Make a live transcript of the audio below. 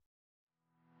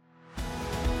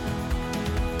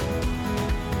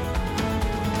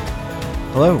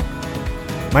Hello,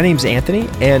 my name's Anthony,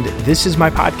 and this is my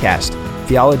podcast,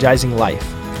 Theologizing Life,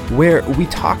 where we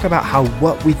talk about how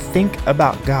what we think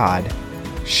about God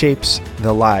shapes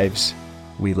the lives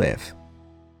we live.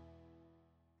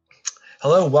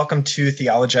 Hello, welcome to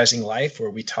Theologizing Life, where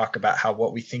we talk about how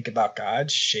what we think about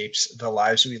God shapes the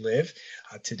lives we live.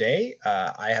 Today,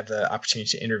 I have the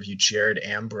opportunity to interview Jared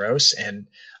Ambrose. And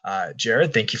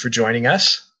Jared, thank you for joining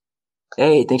us.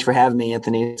 Hey, thanks for having me,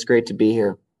 Anthony. It's great to be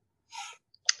here.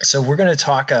 So we're going to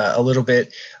talk a little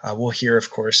bit. We'll hear,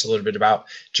 of course, a little bit about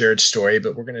Jared's story,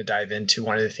 but we're going to dive into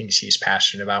one of the things he's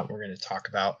passionate about. We're going to talk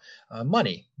about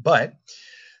money. But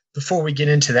before we get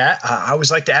into that, I always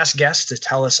like to ask guests to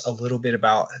tell us a little bit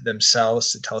about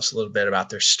themselves, to tell us a little bit about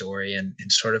their story. And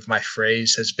sort of my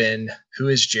phrase has been, who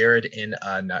is Jared in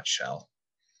a nutshell?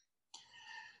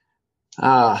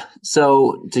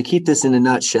 So to keep this in a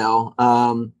nutshell,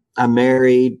 I'm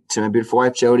married to my beautiful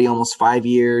wife, Jody, almost 5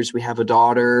 years. We have a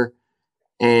daughter,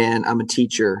 and I'm a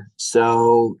teacher.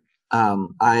 So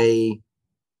I've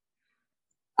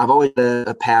always had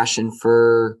a passion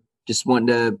for just wanting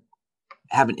to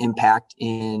have an impact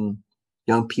in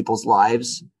young people's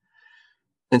lives.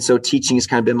 And so teaching has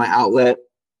kind of been my outlet.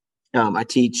 I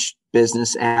teach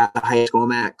business at the high school.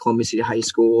 I'm at Columbia City High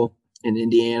School in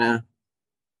Indiana.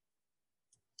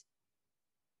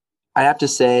 I have to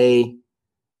say,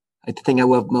 the thing I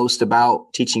love most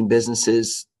about teaching business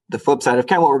is the flip side of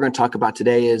kind of what we're going to talk about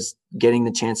today is getting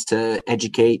the chance to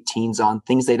educate teens on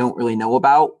things they don't really know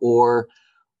about or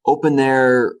open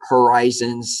their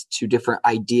horizons to different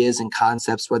ideas and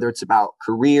concepts, whether it's about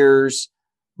careers,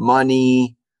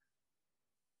 money,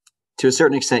 to a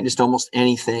certain extent, just almost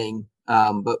anything.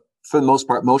 But for the most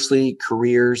part, mostly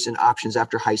careers and options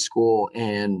after high school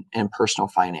and personal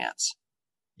finance.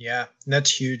 Yeah,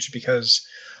 that's huge because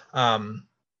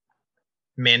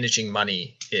managing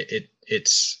money, it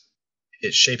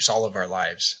shapes all of our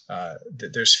lives.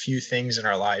 There's few things in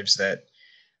our lives that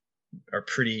are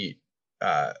pretty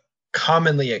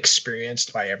commonly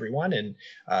experienced by everyone, and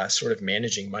sort of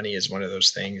managing money is one of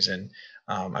those things. And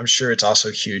I'm sure it's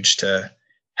also huge to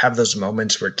have those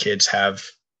moments where kids have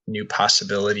new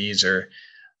possibilities or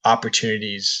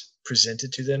opportunities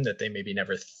presented to them that they maybe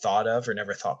never thought of or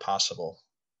never thought possible.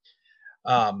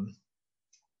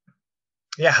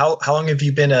 How long have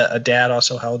you been a dad?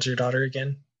 Also, how old's your daughter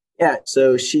again? Yeah,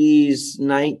 so she's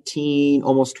 19,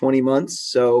 almost 20 months.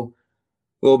 So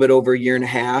a little bit over a year and a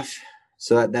half.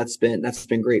 So that's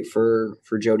been great for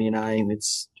Jody and I.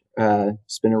 It's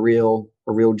been a real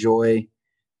joy.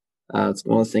 It's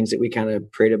one of the things that we kind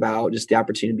of prayed about, just the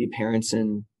opportunity to be parents,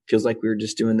 and feels like we were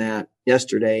just doing that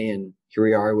yesterday. And here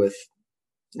we are with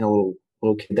a little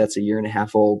kid that's a year and a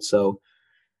half old. So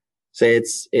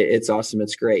it's awesome.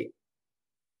 It's great.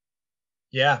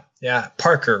 Yeah.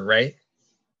 Parker, right?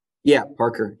 Yeah,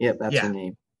 Parker. Yep, that's her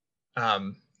name.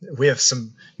 We have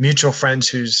some mutual friends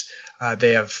who's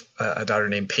they have a daughter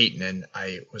named Peyton, and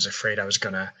I was afraid I was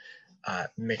gonna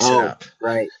mix it up.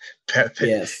 Right.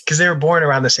 Yes. Because they were born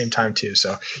around the same time too.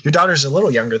 So your daughter's a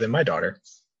little younger than my daughter.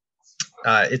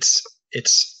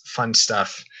 It's fun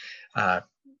stuff.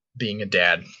 Being a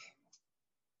dad,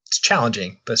 it's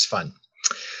challenging, but it's fun.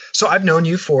 So I've known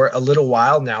you for a little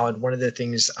while now, and one of the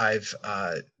things I've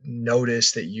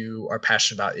noticed that you are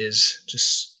passionate about is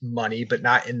just money, but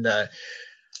not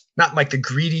like the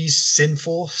greedy,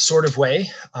 sinful sort of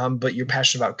way, but you're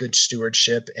passionate about good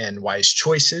stewardship and wise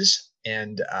choices.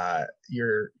 And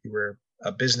you were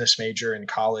a business major in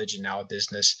college and now a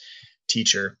business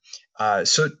teacher.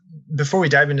 So before we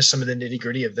dive into some of the nitty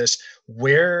gritty of this,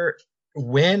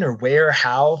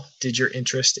 how did your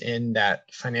interest in that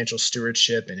financial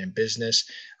stewardship and in business,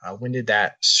 when did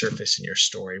that surface in your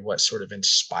story? What sort of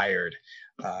inspired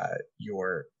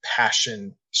your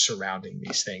passion surrounding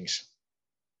these things?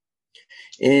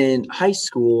 In high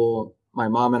school, my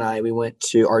mom and I,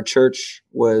 our church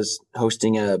was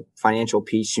hosting a Financial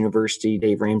Peace University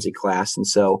Dave Ramsey class. And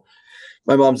so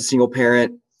my mom's a single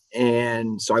parent.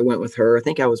 And so I went with her. I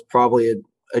think I was probably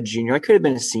a junior. I could have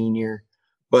been a senior,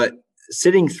 but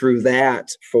sitting through that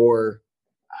for,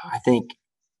 I think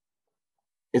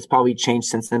it's probably changed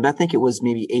since then, but I think it was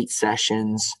maybe 8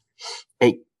 sessions,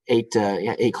 eight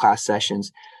class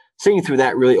sessions. Sitting through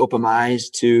that really opened my eyes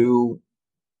to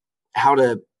how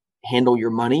to handle your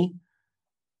money.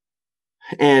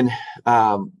 And,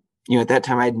 at that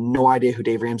time I had no idea who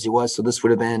Dave Ramsey was. So this would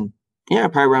have been,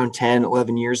 probably around 10,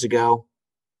 11 years ago.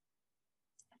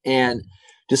 And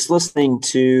just listening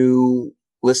to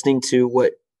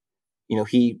what,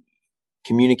 he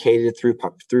communicated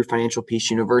through Financial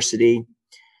Peace University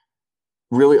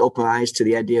really opened my eyes to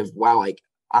the idea of, wow, like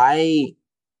I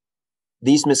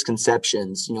these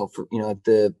misconceptions, for,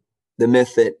 the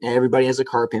myth that everybody has a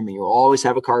car payment, you'll always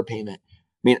have a car payment.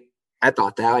 I mean, I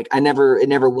thought that, like, it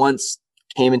never once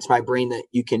came into my brain that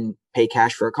you can pay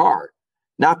cash for a car.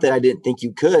 Not that I didn't think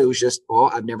you could. It was just, well,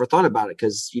 I've never thought about it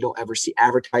because you don't ever see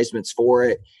advertisements for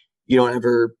it. You don't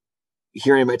ever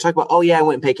hear anybody talk about, oh yeah, I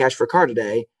went and paid cash for a car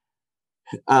today.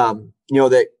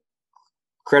 That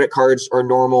credit cards are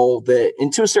normal, that,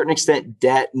 and to a certain extent,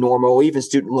 debt normal, even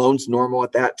student loans normal.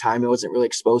 At that time, I wasn't really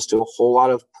exposed to a whole lot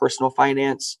of personal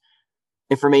finance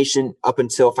information up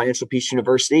until Financial Peace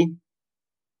University.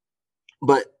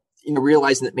 But,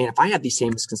 realizing that, man, if I have these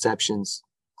same misconceptions,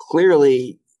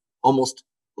 clearly, almost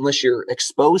unless you're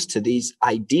exposed to these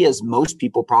ideas, most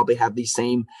people probably have these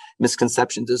same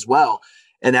misconceptions as well.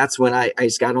 And that's when I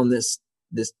just got on this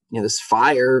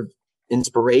fire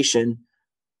inspiration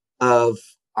of,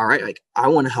 all right, like, I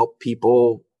want to help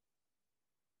people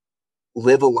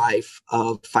live a life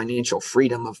of financial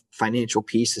freedom, of financial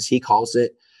peace, as he calls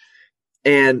it.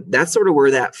 And that's sort of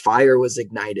where that fire was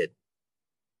ignited.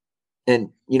 And,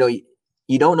 you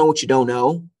don't know what you don't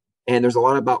know. And there's a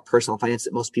lot about personal finance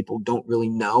that most people don't really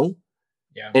know.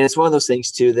 Yeah. And it's one of those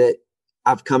things too, that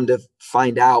I've come to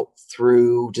find out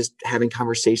through just having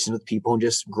conversations with people and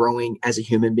just growing as a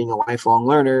human, being a lifelong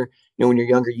learner. When you're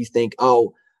younger, you think,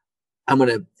 oh, I'm going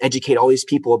to educate all these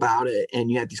people about it.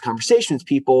 And you have these conversations with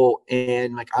people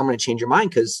and, like, I'm going to change your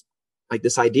mind because, like,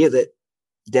 this idea that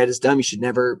debt is dumb, you should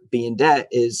never be in debt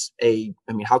is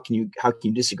how can you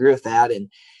disagree with that? And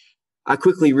I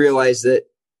quickly realized that,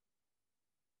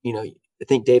 I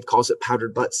think Dave calls it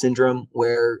powdered butt syndrome,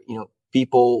 where,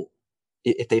 people,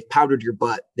 if they've powdered your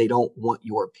butt, they don't want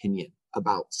your opinion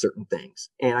about certain things.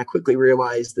 And I quickly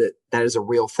realized that that is a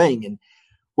real thing. And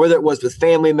whether it was with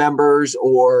family members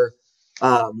or,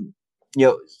 some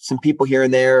people here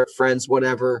and there, friends,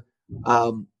 whatever,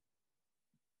 I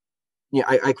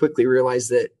quickly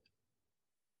realized that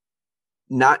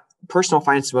not personal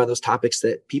finance is one of those topics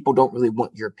that people don't really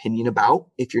want your opinion about.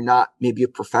 If you're not maybe a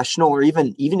professional, or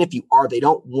even if you are, they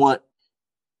don't want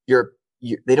your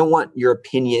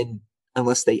opinion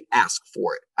unless they ask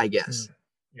for it, I guess.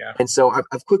 Yeah. And so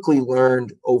I've quickly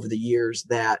learned over the years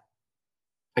that,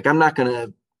 like, I'm not going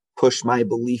to push my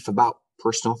belief about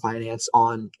personal finance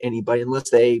on anybody unless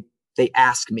they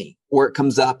ask me, or it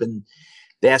comes up and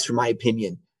they ask for my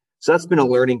opinion. So that's been a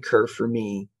learning curve for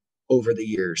me over the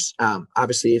years.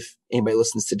 Obviously, if anybody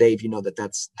listens to Dave, that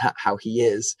that's not how he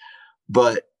is,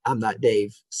 but I'm not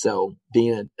Dave. So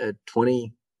being a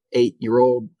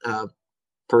 28-year-old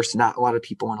person, not a lot of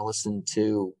people want to listen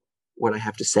to what I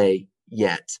have to say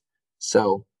yet.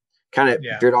 So kind of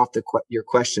veered off your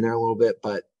question there a little bit,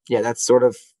 but yeah, that's sort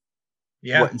of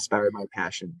what inspired my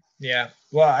passion. Yeah.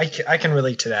 Well, I can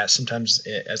relate to that. Sometimes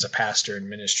as a pastor in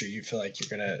ministry, you feel like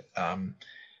you're going to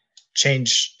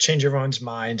change everyone's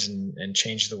minds and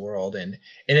change the world. And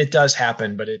it does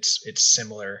happen, but it's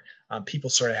similar. People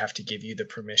sort of have to give you the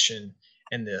permission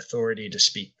and the authority to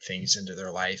speak things into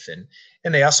their life.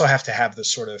 And they also have to have the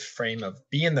sort of frame of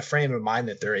mind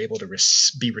that they're able to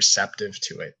be receptive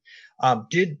to it.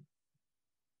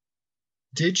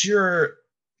 Did your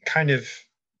kind of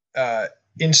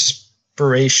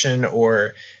inspiration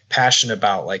or passion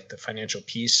about, like, the financial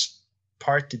peace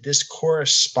part, did this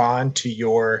correspond to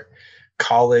your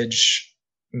college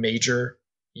major,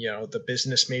 the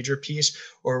business major piece,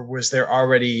 or was there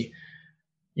already,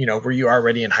 were you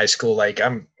already in high school, like,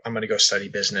 I'm going to go study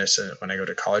business when I go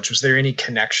to college? Was there any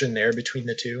connection there between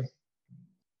the two?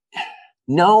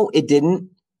 No, it didn't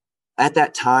at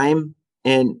that time.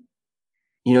 And,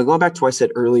 going back to what I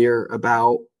said earlier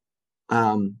about,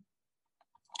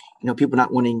 people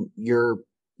not wanting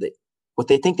what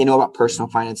they think they know about personal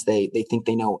finance. They think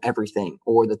they know everything,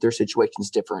 or that their situation is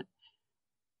different.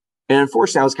 And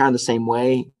unfortunately, I was kind of the same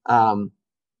way.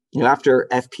 After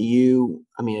FPU,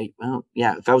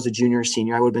 if I was a junior or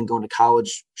senior, I would have been going to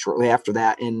college shortly after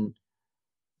that. And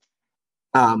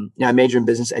I majored in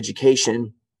business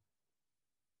education,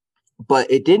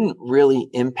 but it didn't really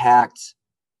impact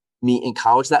me in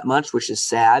college that much, which is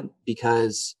sad,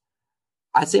 because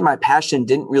I'd say my passion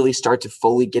didn't really start to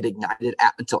fully get ignited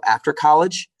until after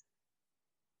college,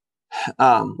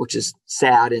 which is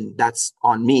sad. And that's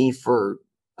on me for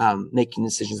making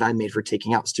decisions I made for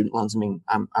taking out student loans.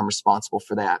 I'm responsible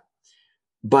for that.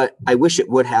 But I wish it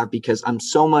would have, because I'm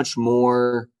so much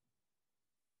more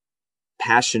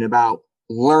passionate about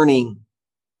learning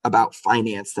about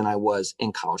finance than I was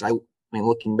in college.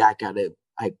 Looking back at it,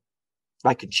 if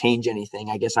I could change anything,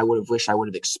 I guess I would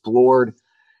have explored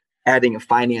adding a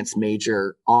finance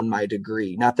major on my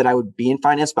degree. Not that I would be in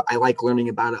finance, but I like learning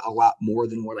about it a lot more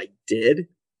than what I did.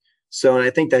 So, and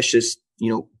I think that's just,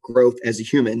 growth as a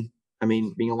human. I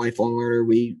mean, being a lifelong learner,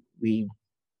 we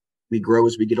grow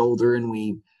as we get older, and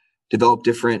we develop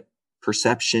different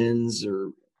perceptions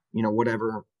or,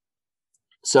 whatever.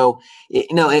 So,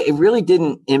 it really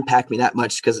didn't impact me that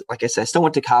much because, like I said, I still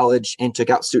went to college and took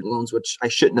out student loans, which I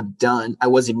shouldn't have done. I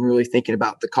wasn't even really thinking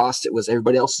about the cost. It was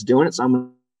everybody else is doing it, so I'm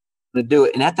going to do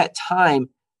it. And at that time,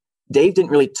 Dave didn't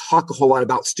really talk a whole lot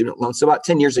about student loans. So about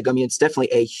 10 years ago, I mean, it's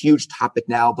definitely a huge topic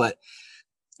now, but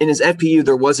in his FPU,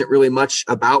 there wasn't really much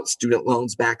about student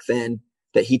loans back then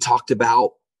that he talked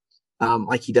about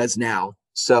like he does now.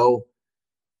 So,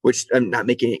 which I'm not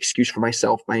making an excuse for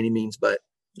myself by any means, but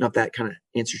if that kind of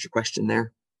answers your question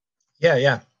there.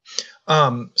 Yeah.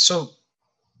 So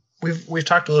we've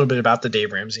talked a little bit about the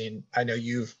Dave Ramsey, and I know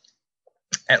you've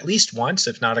at least once,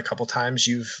 if not a couple times,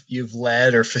 you've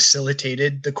led or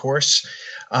facilitated the course,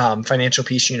 Financial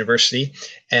Peace University,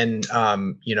 and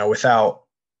without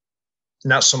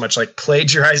not so much like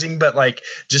plagiarizing, but like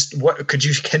just what could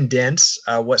you condense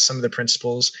what some of the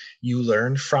principles you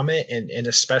learned from it, and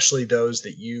especially those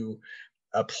that you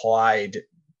applied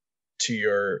to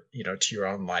your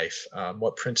own life.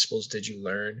 What principles did you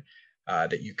learn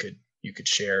that you could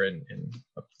share and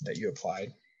that you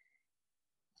applied?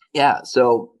 Yeah.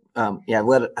 So, I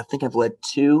think I've led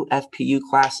 2 FPU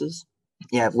classes.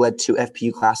 Yeah, I've led 2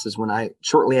 FPU classes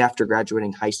shortly after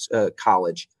graduating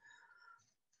college.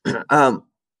 But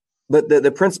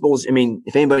the principles, I mean,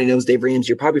 if anybody knows Dave Ramsey,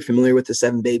 you're probably familiar with the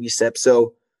 7 baby steps.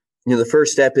 So, the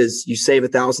first step is you save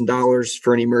 $1,000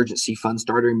 for an emergency fund,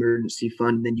 start an emergency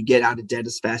fund, and then you get out of debt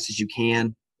as fast as you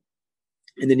can.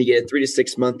 And then you get a 3 to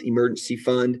 6 month emergency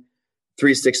fund,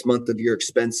 3 to 6 months of your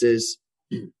expenses.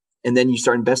 And then you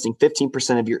start investing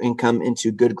 15% of your income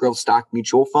into good growth stock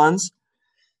mutual funds.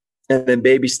 And then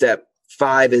baby step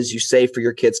 5 is you save for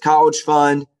your kid's college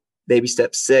fund. Baby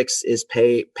step 6 is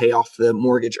pay off the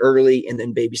mortgage early. And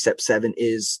then baby step 7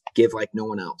 is give like no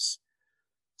one else.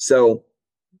 So,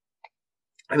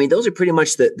 I mean, those are pretty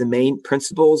much the main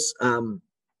principles. My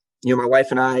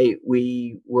wife and I,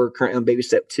 we were currently on baby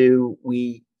step 2.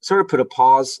 We sort of put a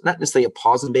pause, not necessarily a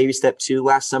pause on baby step 2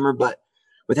 last summer, but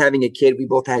with having a kid, we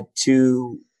both had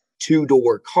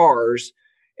two-door cars.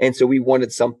 And so we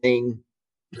wanted something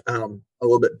a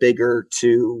little bit bigger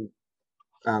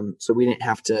so we didn't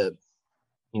have to,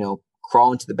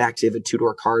 crawl into the back to have a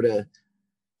 2-door car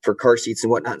for car seats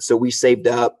and whatnot. So we saved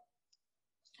up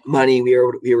money. We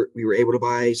were able to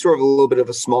buy sort of a little bit of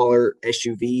a smaller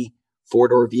SUV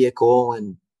 4-door vehicle.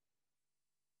 And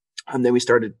then we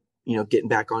started, getting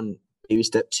back on baby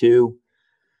step 2.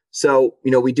 So,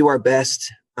 we do our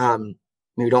best.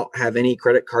 We don't have any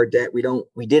credit card debt.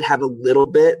 We did have a little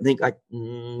bit, I think like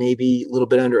maybe a little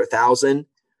bit under 1,000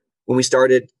 when we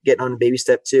started getting on baby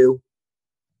step 2,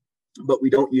 but we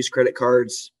don't use credit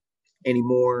cards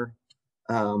anymore.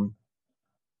 I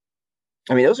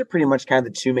mean, those are pretty much kind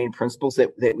of the 2 main principles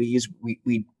that we use.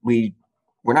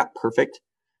 We're not perfect,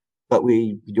 but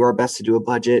we do our best to do a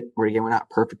budget. We're not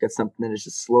perfect. That's something that is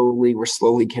just we're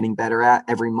slowly getting better at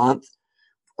every month.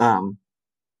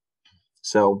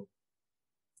 So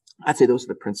I'd say those are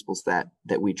the principles that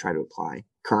we try to apply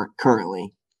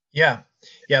currently. Yeah.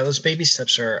 Those baby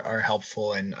steps are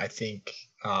helpful. And I think,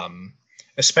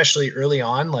 especially early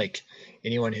on, like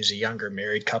anyone who's a younger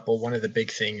married couple, one of the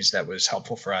big things that was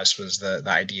helpful for us was the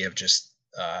idea of just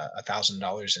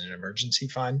 $1,000 in an emergency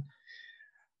fund.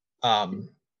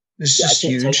 This is just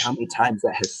huge. I can't tell you how many times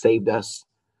that has saved us.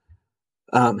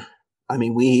 I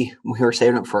mean, we were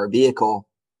saving up for our vehicle.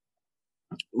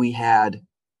 We had,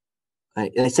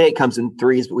 and I say it comes in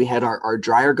threes, but we had our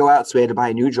dryer go out. So we had to buy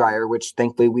a new dryer, which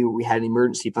thankfully we had an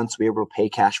emergency fund. So we were able to pay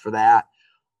cash for that.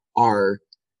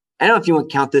 I don't know if you want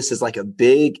to count this as like a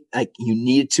big, like you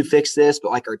needed to fix this,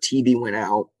 but like our TV went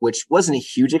out, which wasn't a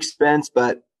huge expense,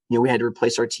 but we had to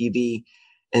replace our TV.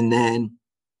 And then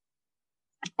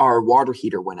our water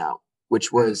heater went out,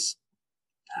 which was,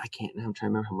 I'm trying to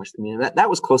remember how much. I mean, that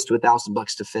was close to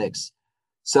 $1,000 to fix.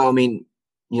 So, I mean,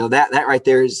 that right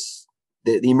there is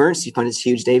the emergency fund is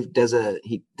huge. Dave does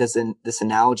this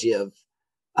analogy of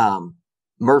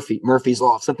Murphy's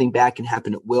law. If something bad can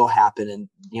happen, it will happen. And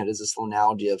there's this little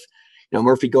analogy of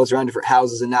Murphy goes around different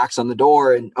houses and knocks on the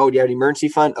door, and do you have an emergency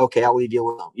fund? Okay, I'll leave you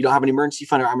alone. You don't have an emergency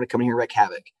fund, or I'm going to come in here and wreak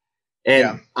havoc.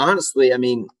 And honestly, I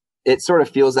mean, it sort of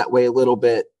feels that way a little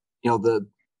bit. The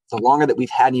longer that we've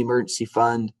had an emergency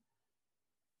fund,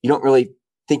 you don't really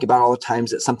think about all the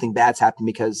times that something bad's happened,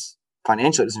 because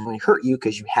financially it doesn't really hurt you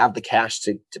because you have the cash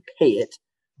to pay it.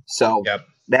 So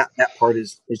that part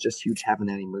is just huge, having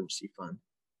that emergency fund.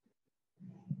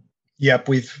 Yep.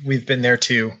 We've been there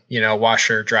too,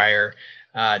 washer, dryer,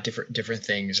 different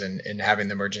things, and having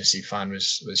the emergency fund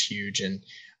was huge. And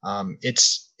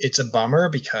it's a bummer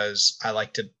because I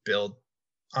like to build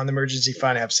on the emergency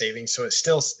fund, have savings. So it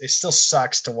still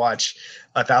sucks to watch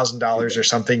 $1,000 or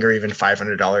something, or even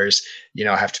 $500,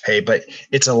 have to pay, but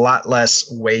it's a lot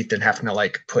less weight than having to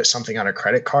like put something on a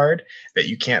credit card that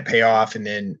you can't pay off. And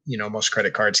then, most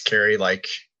credit cards carry like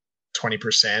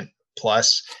 20%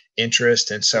 plus interest.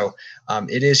 And so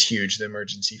it is huge, the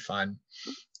emergency fund.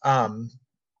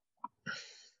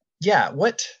 Yeah.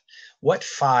 What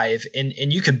five,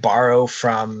 and you could borrow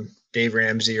from Dave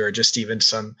Ramsey or just even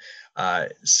some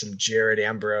Jared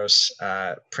Ambrose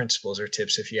principles or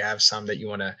tips if you have some that you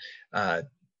want to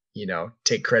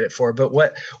take credit for. But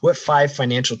what five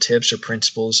financial tips or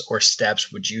principles or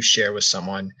steps would you share with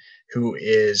someone who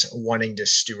is wanting to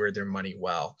steward their money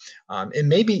well? And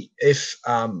maybe if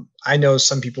I know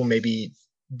some people maybe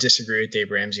disagree with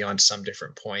Dave Ramsey on some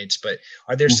different points, but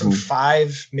are there some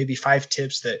five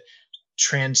tips that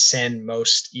transcend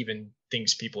most even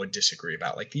things people would disagree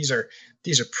about? Like these are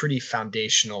pretty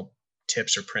foundational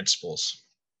tips or principles.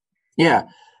 Yeah.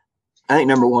 I think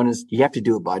number one is you have to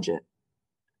do a budget.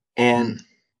 And,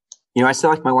 I feel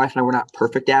like my wife and I were not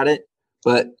perfect at it,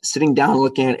 but sitting down and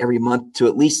looking at it every month to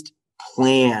at least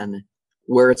plan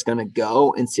where it's going to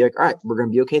go and see like, all right, we're going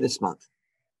to be okay this month.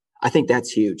 I think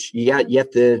that's huge. You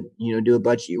have to, do a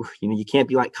budget. You can't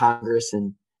be like Congress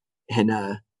and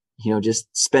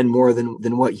just spend more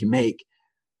than what you make.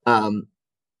 And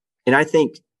I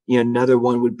think, another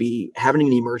one would be having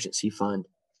an emergency fund,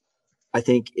 I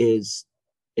think is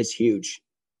huge.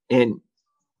 And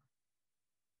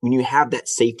when you have that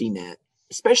safety net,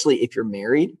 especially if you're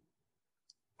married,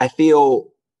 I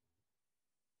feel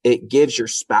it gives your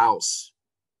spouse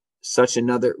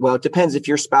it depends if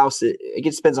your spouse, it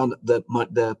depends on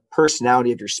the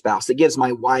personality of your spouse. It gives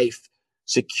my wife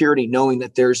security knowing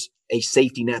that there's a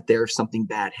safety net there if something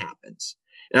bad happens.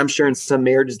 And I'm sure in some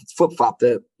marriages it's flip-flop,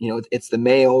 it's the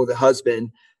male or the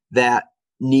husband that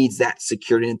needs that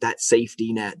security and that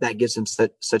safety net that gives them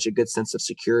such a good sense of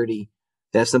security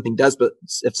that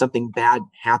if something bad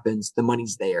happens, the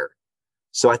money's there.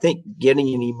 So I think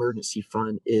getting an emergency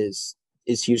fund is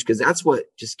huge, because that's what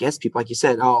just gets people, like you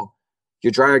said, oh,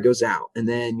 your dryer goes out and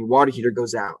then your water heater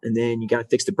goes out and then you got to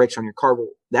fix the brakes on your car. Well,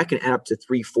 that can add up to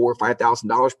 $3,000, $4,000,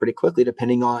 $5,000 pretty quickly,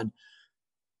 depending on,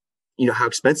 how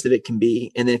expensive it can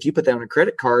be. And then if you put that on a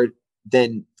credit card,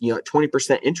 then, at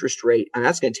 20% interest rate, and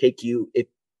that's going to take you,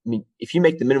 if you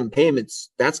make the minimum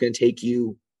payments, that's going to take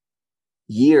you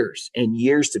years and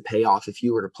years to pay off if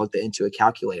you were to plug that into a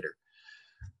calculator.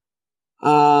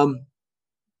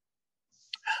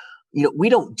 We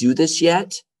don't do this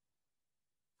yet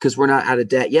because we're not out of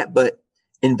debt yet, but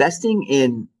investing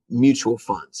in mutual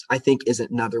funds, I think, is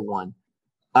another one.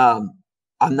 I'm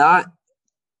not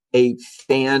a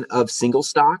fan of single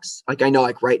stocks. Like I know,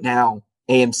 like right now,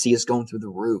 AMC is going through the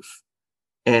roof,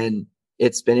 and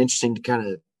it's been interesting to kind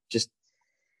of just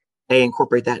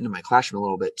incorporate that into my classroom a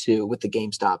little bit too, with the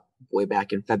GameStop way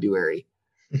back in February.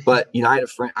 But I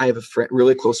have a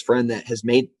really close friend that has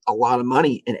made a lot of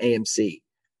money in AMC,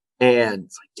 and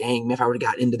it's like, dang, if I would have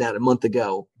gotten into that a month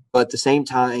ago. But at the same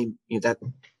time,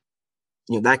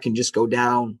 that can just go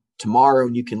down tomorrow,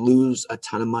 and you can lose a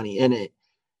ton of money in it.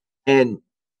 And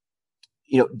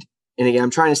and again, I'm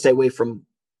trying to stay away from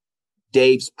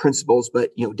Dave's principles,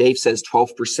 but Dave says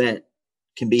 12%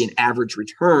 can be an average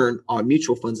return on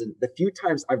mutual funds. And the few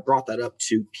times I've brought that up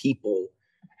to people,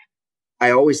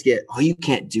 I always get, oh, you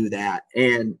can't do that.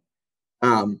 And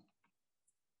one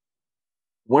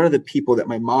of the people that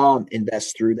my mom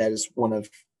invests through, that is one of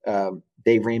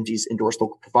Dave Ramsey's endorsed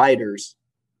local providers,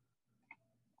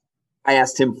 I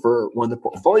asked him for one of the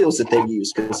portfolios that they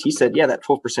use, because he said, yeah, that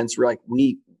 12% is like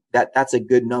that's a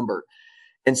good number.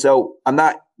 And so I'm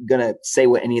not going to say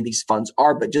what any of these funds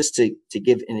are, but just to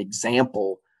give an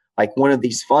example, like one of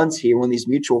these funds here, one of these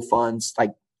mutual funds,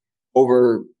 like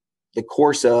over the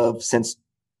course of since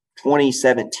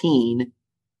 2017,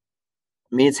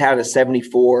 it's had a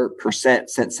 74%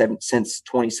 since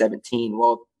 2017.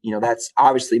 Well, that's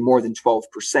obviously more than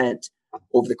 12%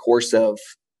 over the course of,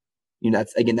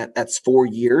 that's 4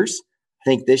 years. I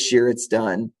think this year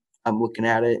I'm looking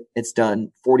at it, it's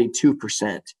done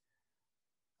 42%.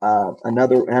 I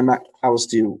was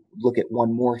to look at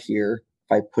one more here.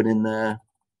 If I put in the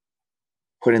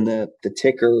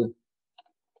ticker, let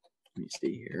me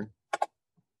see here.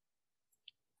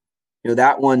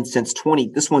 That one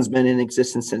this one's been in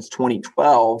existence since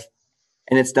 2012,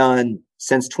 and it's done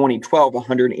since 2012,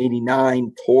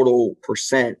 189 total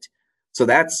percent. So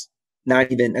that's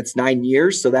that's 9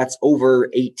 years. So that's over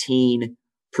 18%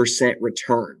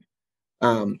 return.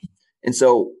 And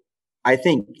so I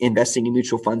think investing in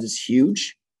mutual funds is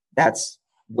huge. That's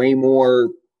way more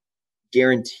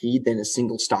guaranteed than a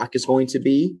single stock is going to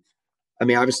be. I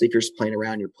mean, obviously, if you're just playing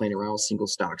around, you're playing around with single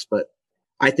stocks, but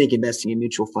I think investing in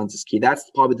mutual funds is key. That's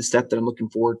probably the step that I'm looking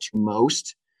forward to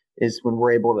most, is when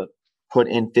we're able to put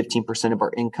in 15% of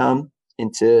our income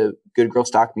into good growth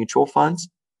stock mutual funds.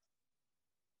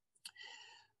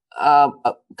 A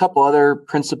couple other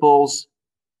principles.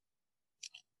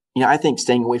 I think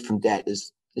staying away from debt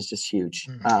is just huge.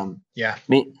 Yeah. I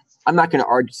mean, I'm not going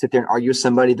to sit there and argue with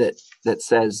somebody that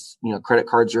says, credit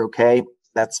cards are okay.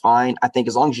 That's fine. I think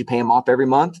as long as you pay them off every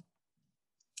month,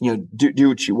 do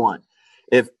what you want.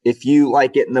 If you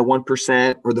like getting the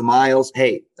 1% or the miles,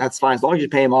 hey, that's fine. As long as you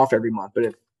pay them off every month. But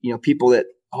if, people that,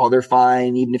 they're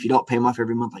fine, even if you don't pay them off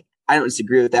every month, like, I don't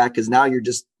disagree with that, because now you're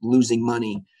just losing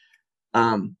money.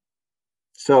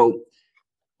 So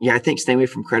yeah, I think staying away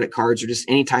from credit cards or just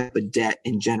any type of debt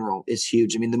in general is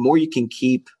huge. I mean, the more you can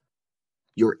keep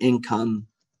your income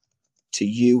to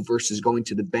you versus going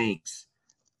to the banks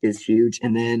is huge.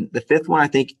 And then the fifth one, I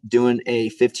think doing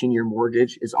a 15-year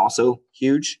mortgage is also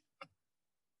huge.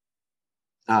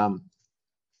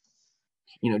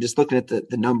 Just looking at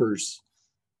the numbers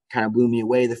kind of blew me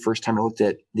away the first time I looked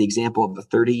at the example of a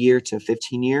 30-year to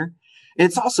 15-year.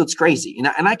 And it's crazy.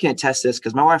 And I can attest this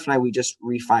because my wife and I, we just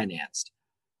refinanced.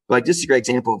 Like, this is a great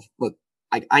example of, look,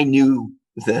 I knew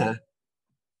the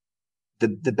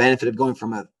benefit of going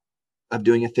of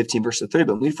doing a 15 versus a 30.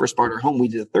 But when we first bought our home, we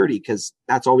did a 30 because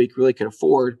that's all we really could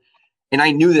afford. And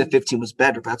I knew that 15 was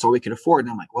better, but that's all we could afford.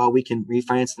 And I'm like, well, we can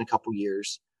refinance in a couple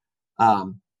years.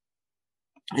 And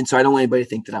so I don't want anybody to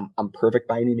think that I'm perfect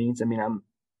by any means. I mean,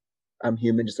 I'm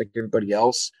human just like everybody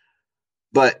else.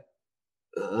 But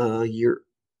earlier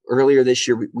this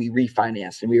year, we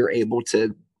refinanced and we were able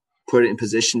to put it in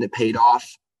position to pay it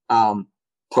off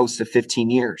close to 15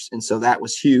 years. And so that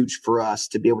was huge for us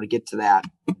to be able to get to that.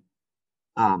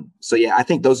 So yeah, I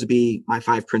think those would be my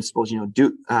 5 principles.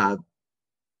 Do a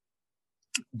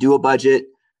budget,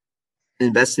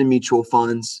 invest in mutual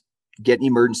funds, get an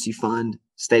emergency fund,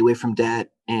 stay away from debt.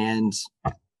 And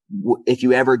if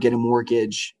you ever get a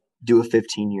mortgage, do a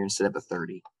 15-year instead of a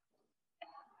 30.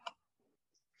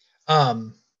 I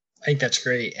think that's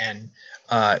great. And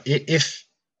if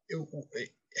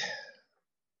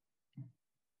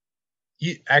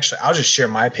you actually, I'll just share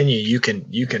my opinion. You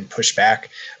can push back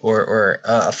or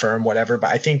affirm whatever.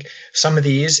 But I think some of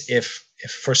these, if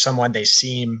for someone they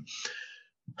seem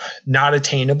not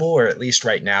attainable, or at least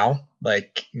right now,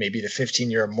 like maybe the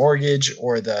 15-year mortgage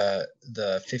or the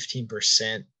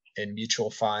 15% in mutual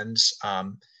funds.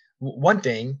 One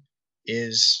thing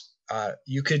is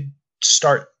you could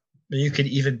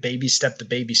even baby step the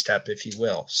baby step, if you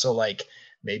will. So like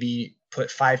maybe put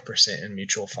 5% in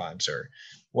mutual funds or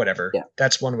whatever. Yeah.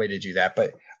 That's one way to do that.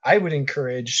 But I would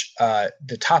encourage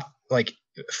the top, like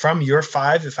from your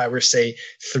 5, if I were to say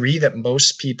 3 that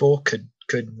most people could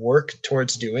work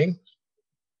towards doing.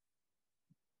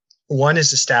 One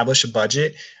is establish a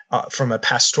budget. From a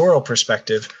pastoral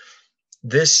perspective,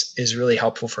 this is really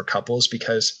helpful for couples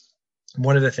because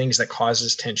one of the things that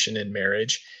causes tension in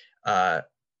marriage,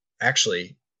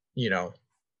 actually,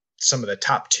 some of the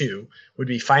top 2 would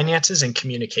be finances and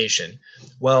communication.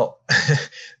 Well,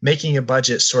 making a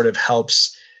budget sort of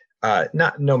helps,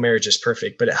 no marriage is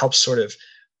perfect, but it helps sort of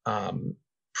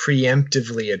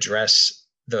preemptively address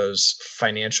those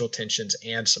financial tensions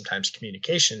and sometimes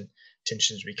communication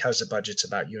tensions, because the budget's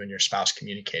about you and your spouse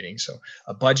communicating. So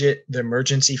a budget, the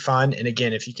emergency fund. And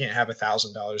again, if you can't have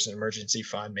 $1,000 in emergency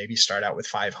fund, maybe start out with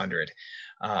 500.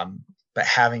 But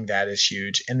having that is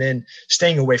huge. And then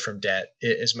staying away from debt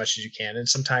as much as you can. And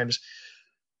sometimes,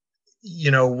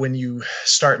 when you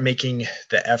start making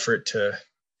the effort to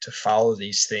follow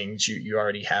these things, you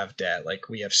already have debt. Like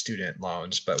we have student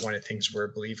loans, but one of the things we're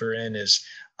a believer in is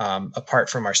apart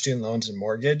from our student loans and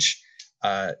mortgage,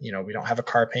 we don't have a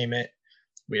car payment.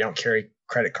 We don't carry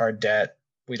credit card debt.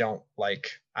 We don't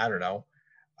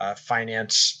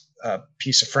finance a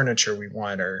piece of furniture we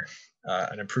want or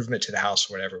an improvement to the house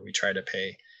or whatever. We try to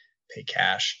pay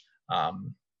cash.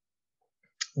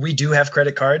 We do have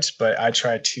credit cards, but I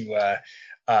try to,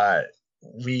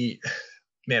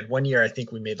 one year I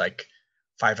think we made like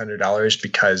 $500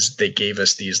 because they gave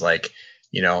us these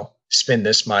spend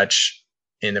this much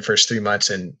in the first 3 months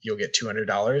and you'll get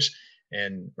 $200.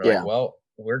 And we're like, well,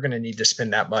 we're going to need to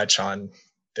spend that much on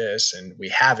this. And we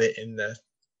have it in the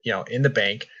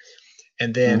bank.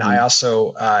 And then I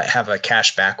also have a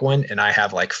cash back one, and I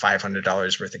have like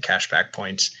 $500 worth of cash back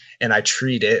points, and I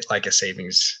treat it like a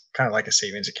savings, kind of like a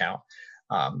savings account.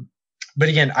 But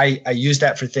again, I use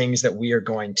that for things that we are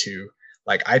going to,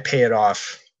 like, I pay it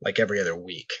off like every other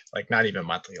week, like not even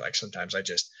monthly. Like sometimes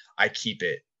I keep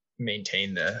it,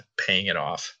 maintain the paying it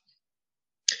off.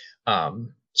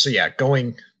 So yeah,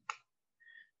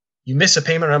 you miss a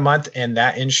payment a month, and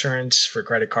that insurance for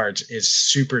credit cards is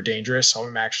super dangerous. So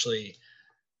I'm actually,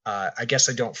 I guess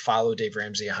I don't follow Dave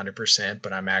Ramsey 100%,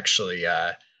 but I'm actually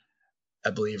a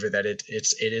believer that it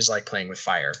is like playing with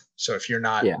fire. So if you're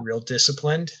not Yeah. real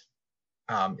disciplined,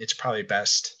 it's probably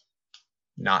best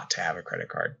not to have a credit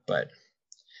card. But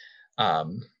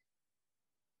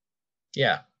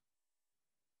yeah,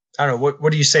 I don't know.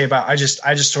 What do you say about? I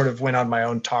just sort of went on my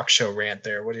own talk show rant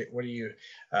there. What do you?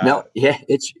 No, yeah,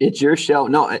 it's your show.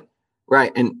 No,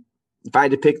 right. And if I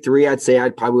had to pick three, I'd say I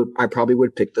probably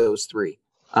would pick those three.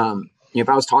 If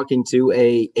I was talking to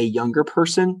a younger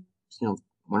person,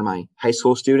 one of my high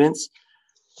school students,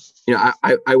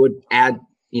 I would add,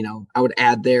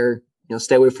 there,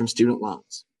 stay away from student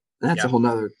loans. And that's a whole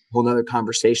nother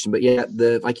conversation. But yeah,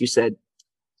 like you said,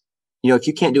 if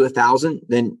you can't do 1,000,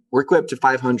 then work up to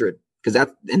 500, because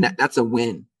that's a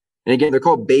win. And again, they're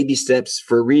called baby steps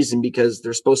for a reason, because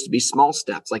they're supposed to be small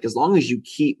steps. Like, as long as you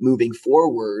keep moving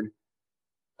forward,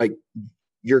 like,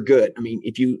 you're good. I mean,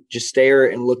 if you just stare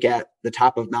and look at the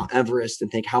top of Mount Everest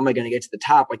and think, how am I going to get to the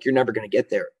top? Like, you're never going to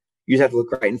get there. You just have to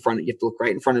look right in front of you. You have to look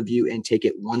right in front of you and take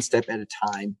it one step at a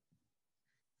time,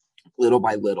 little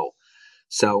by little.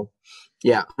 So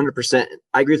yeah, 100%.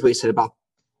 I agree with what you said about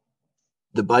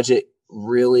the budget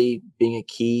really being a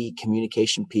key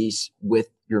communication piece with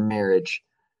your marriage.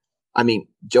 I mean,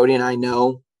 Jody and I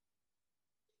know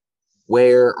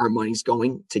where our money's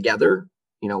going together.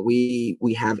 We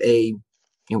have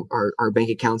our bank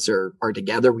accounts are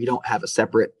together. We don't have a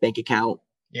separate bank account,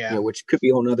 which could be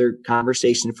a whole nother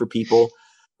conversation for people,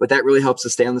 but that really helps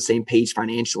us stay on the same page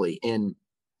financially. And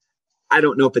I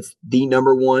don't know if it's the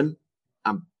number one.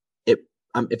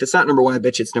 If it's not number one, I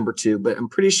bet you it's number two, but I'm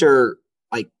pretty sure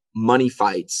like money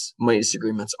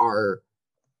disagreements are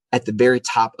at the very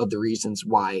top of the reasons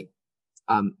why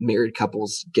married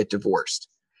couples get divorced.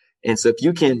 And so if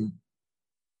you can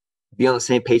be on the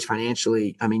same page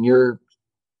financially, I mean, your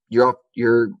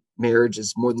marriage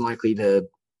is more than likely to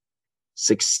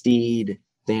succeed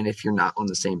than if you're not on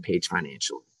the same page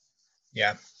financially.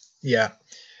 Yeah. Yeah.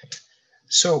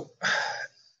 So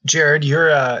Jared, you're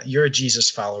a Jesus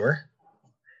follower.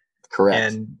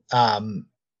 Correct. And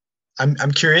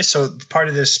I'm curious. So part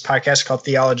of this podcast is called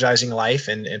Theologizing Life,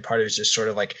 and part of it is just sort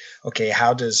of like, okay,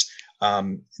 how does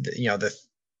the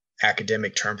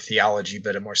academic term theology,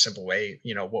 but a more simple way,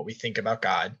 what we think about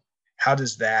God, how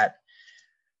does that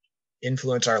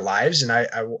influence our lives? And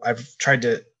I've tried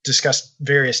to discuss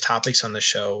various topics on the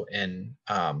show, and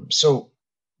so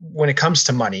when it comes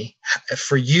to money,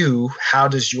 for you, how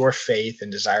does your faith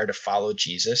and desire to follow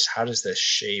Jesus, how does this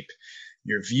shape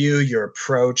your view, your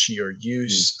approach, your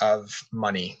use of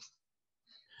money?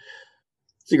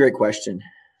 It's a great question.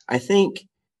 I think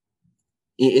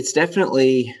it's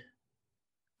definitely,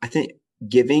 I think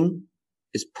giving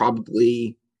is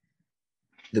probably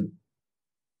the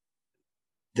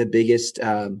biggest,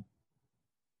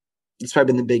 it's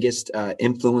probably been the biggest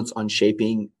influence on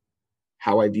shaping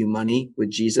how I view money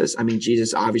with Jesus. I mean,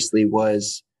 Jesus obviously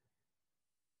was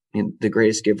the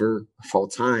greatest giver of all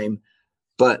time,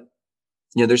 but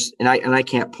there's, and I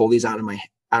can't pull these out of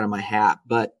my hat,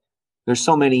 but there's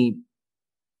so many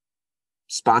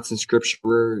spots in scripture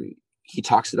where he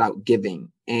talks about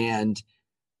giving, and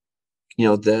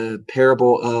the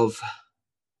parable of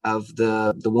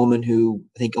the woman who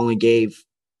I think only gave,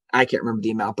 I can't remember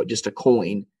the amount, but just a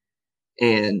coin,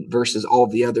 and versus all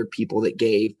of the other people that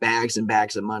gave bags and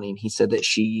bags of money. And he said that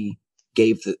she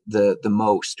gave the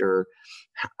most, or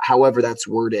however that's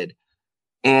worded.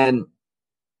 And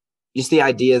just the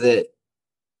idea that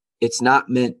it's not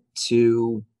meant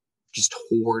to just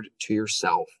hoard to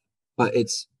yourself, but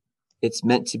it's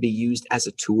meant to be used as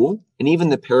a tool. And even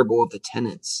the parable of the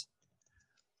tenants,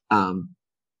 if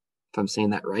I'm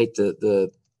saying that right,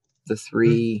 the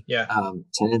three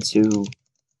tenants who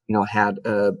had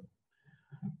a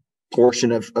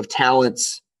portion of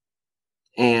talents,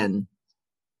 and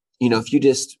if you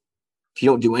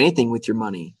don't do anything with your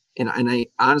money, and I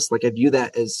honestly, I view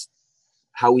that as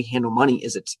how we handle money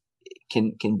is it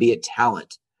can be a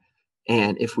talent.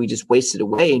 And if we just waste it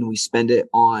away and we spend it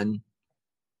on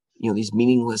these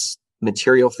meaningless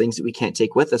material things that we can't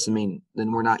take with us, I mean,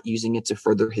 then we're not using it to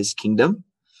further his kingdom.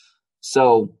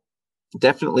 So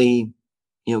definitely,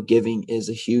 giving is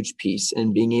a huge piece,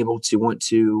 and being able to want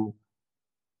to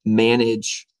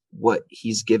manage what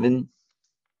he's given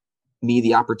me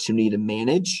the opportunity to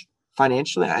manage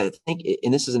financially. I think,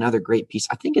 and this is another great piece,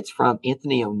 I think it's from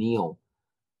Anthony O'Neill.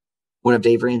 one of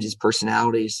Dave Ramsey's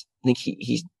personalities. I think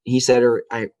he said, or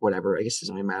whatever, I guess it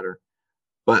doesn't really matter.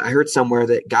 But I heard somewhere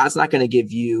that God's not going to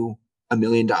give you $1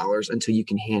 million until you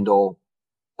can handle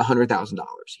 $100,000.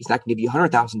 He's not going to give you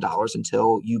 $100,000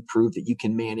 until you prove that you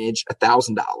can manage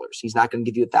 $1,000. He's not going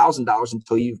to give you $1,000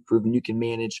 until you've proven you can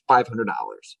manage $500.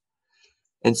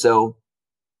 And so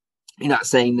you're not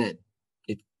saying that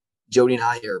if Jody and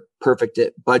I are perfect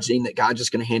at budgeting, that God's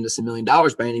just going to hand us $1 million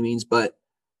by any means, but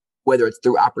whether it's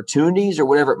through opportunities or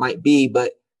whatever it might be,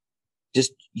 but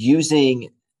just using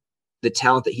the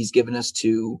talent that he's given us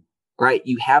to, right?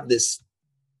 You have this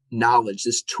knowledge,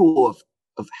 this tool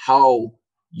of how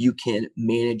you can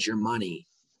manage your money.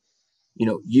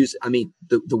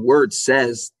 The word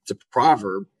says, it's a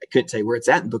proverb. I couldn't tell you where it's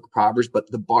at in the book of Proverbs,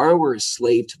 but the borrower is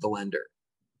slave to the lender.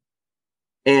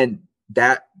 And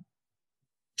that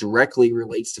directly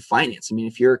relates to finance. I mean,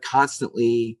 if you're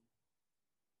constantly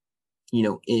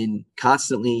in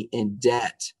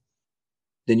debt,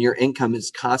 then your income is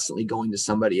constantly going to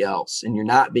somebody else, and you're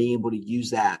not being able to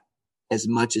use that as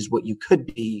much as what you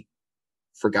could be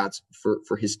for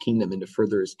for his kingdom and to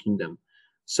further his kingdom.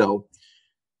 So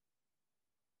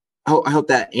I hope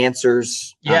that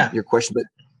answers your question. But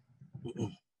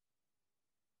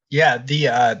yeah,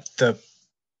 the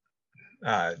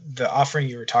offering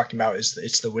you were talking about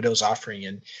it's the widow's offering,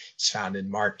 and it's found in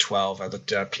Mark 12. I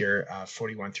looked it up here,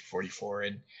 41 through 44,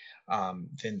 and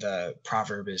then the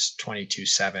proverb is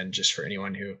 22:7, just for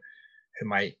anyone who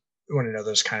might want to know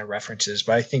those kind of references.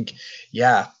 But I think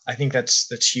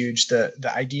that's huge.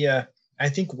 The idea, I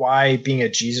think why being a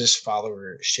Jesus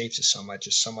follower shapes us so much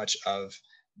is so much of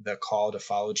the call to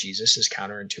follow Jesus is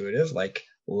counterintuitive, like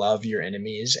love your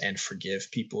enemies and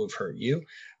forgive people who've hurt you,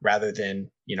 rather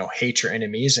than, hate your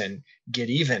enemies and get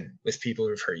even with people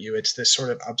who've hurt you. It's this sort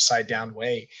of upside down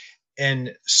way.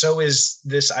 And so is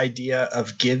this idea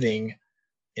of giving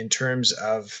in terms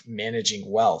of managing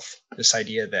wealth, this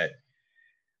idea that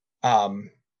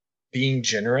being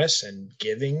generous and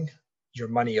giving your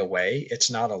money away,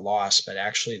 it's not a loss, but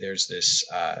actually there's this,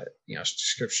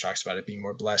 scripture talks about it being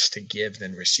more blessed to give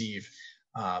than receive.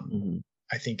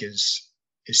 I think is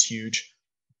huge.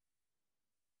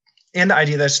 And the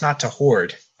idea that's not to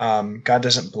hoard. God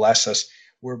doesn't bless us.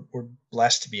 We're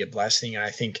blessed to be a blessing. And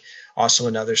I think also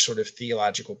another sort of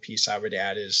theological piece I would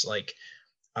add is like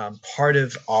part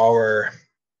of our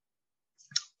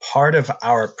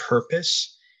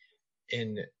purpose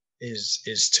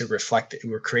is to reflect.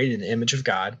 We're created in the image of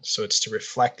God, so it's to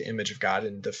reflect the image of God.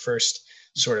 And the first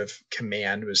sort of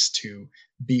command was to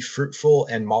be fruitful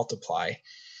and multiply.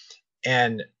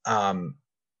 And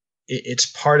it's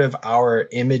part of our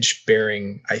image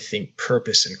bearing, I think,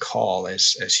 purpose and call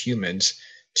as humans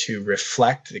to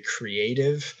reflect the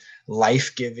creative,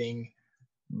 life-giving,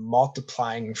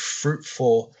 multiplying,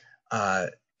 fruitful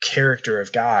character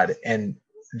of God. And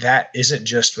that isn't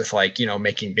just with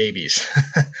making babies.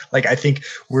 Like, I think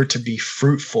we're to be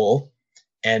fruitful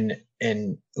and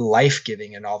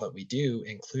life-giving in all that we do,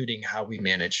 including how we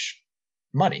manage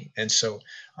money. And so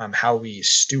how we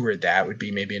steward that would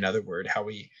be maybe another word, how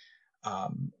we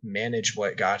manage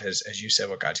what God has, as you said,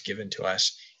 what God's given to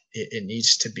us. It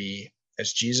needs to be,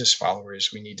 as Jesus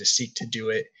followers, we need to seek to do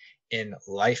it in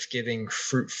life-giving,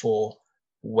 fruitful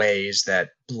ways that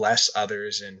bless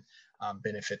others and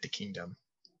benefit the kingdom.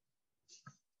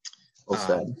 Well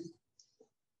said.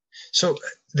 So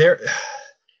there,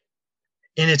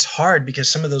 and it's hard because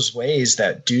some of those ways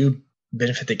that do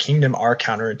benefit the kingdom are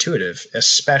counterintuitive,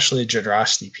 especially the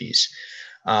generosity piece.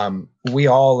 We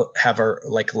all have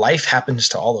life happens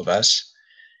to all of us.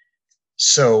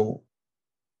 So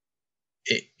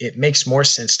it makes more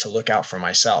sense to look out for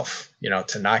myself,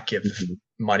 to not give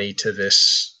money to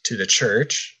the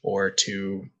church or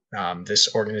to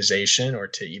this organization or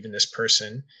to even this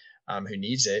person who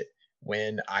needs it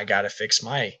when I got to fix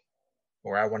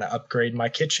or I want to upgrade my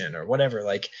kitchen or whatever.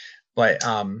 But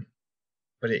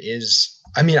it is,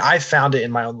 I've found it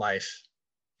in my own life.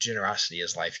 Generosity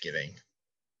is life-giving.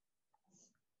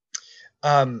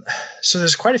 So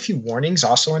there's quite a few warnings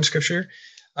also in scripture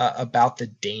about the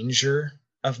danger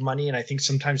of money. And I think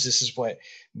sometimes this is what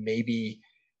maybe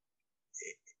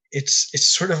it's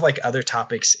sort of like other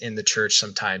topics in the church.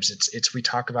 Sometimes we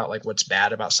talk about what's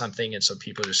bad about something. And so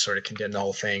people just sort of condemn the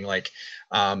whole thing.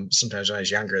 Sometimes when I was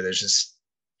younger, there's this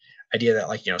idea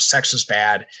that sex was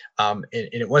bad. And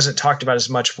it wasn't talked about as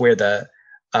much where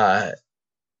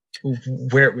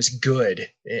it was good,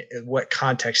 what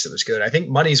context it was good. I think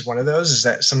money is one of those, is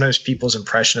that sometimes people's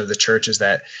impression of the church is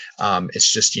that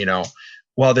it's just,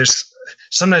 there's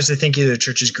sometimes they think either the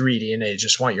church is greedy and they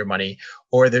just want your money,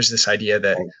 or there's this idea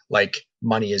that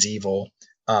money is evil.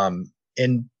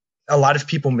 And a lot of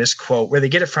people misquote. Where they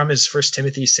get it from is First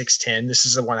Timothy 6:10. This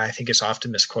is the one I think is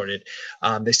often misquoted.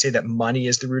 They say that money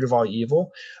is the root of all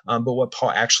evil, but what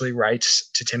Paul actually writes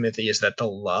to Timothy is that the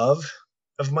love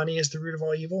of money is the root of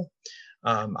all evil.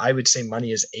 I would say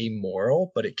money is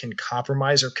amoral, but it can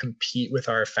compromise or compete with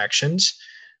our affections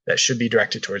that should be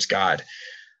directed towards God.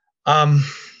 Um,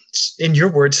 in your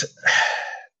words,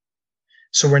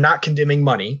 so we're not condemning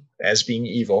money as being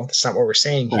evil. That's not what we're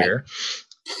saying Right. here.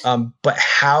 But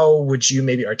how would you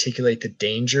maybe articulate the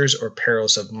dangers or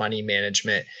perils of money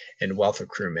management and wealth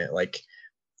accruement? Like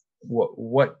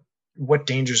what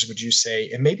dangers would you say?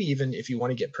 And maybe even if you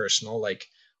want to get personal, like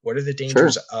what are the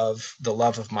dangers Sure. of the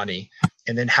love of money?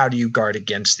 And then how do you guard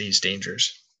against these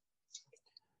dangers?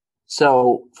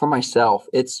 So for myself,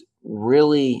 it's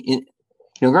really,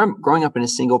 growing up in a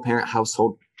single parent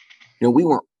household, we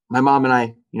weren't, my mom and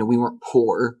I, we weren't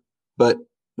poor, but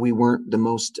we weren't the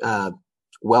most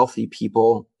wealthy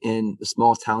people in the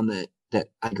small town that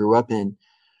I grew up in.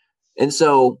 And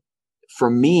so for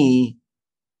me,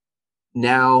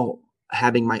 now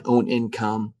having my own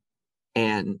income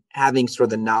and having sort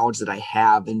of the knowledge that I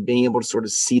have and being able to sort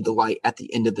of see the light at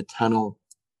the end of the tunnel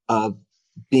of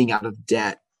being out of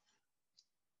debt,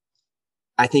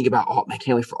 I think about my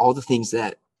family, for all the things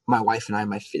that my wife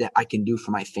and that I can do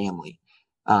for my family.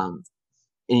 And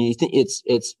you think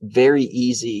it's very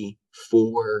easy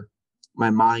for my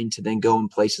mind to then go in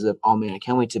places of, oh man, I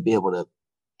can't wait to be able to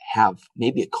have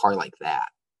maybe a car like that.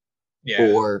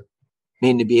 Yeah. Or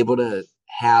man, to be able to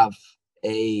have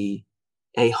a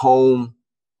home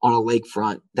on a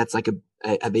lakefront that's like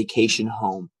a vacation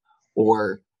home,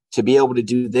 or to be able to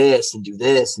do this and do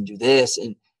this and do this.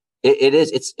 And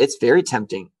it's very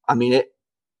tempting. I mean,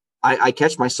 I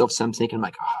catch myself some thinking, I'm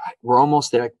like, all right, we're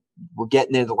almost there. We're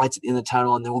getting there. The lights at the end of the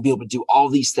tunnel, and then we'll be able to do all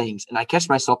these things. And I catch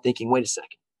myself thinking, wait a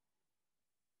second.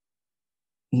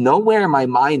 Nowhere in my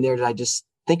mind there did I just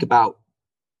think about,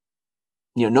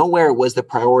 nowhere was the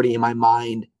priority in my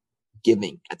mind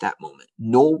giving at that moment.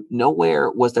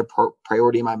 Nowhere was there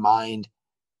priority in my mind,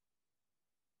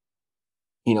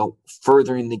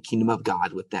 furthering the kingdom of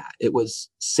God with that. It was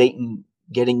Satan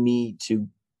getting me to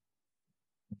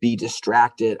be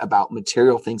distracted about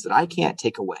material things that I can't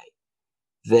take away,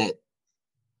 that,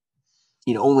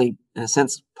 only in a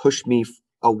sense push me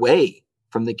away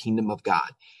from the kingdom of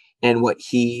God and what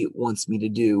he wants me to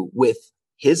do with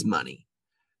his money.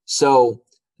 So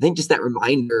I think just that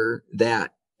reminder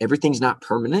that everything's not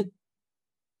permanent.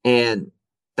 And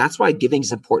that's why giving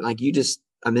is important. Like you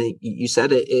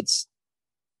said it, it's,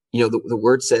 the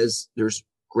word says there's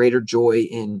greater joy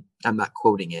in, I'm not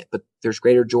quoting it, but there's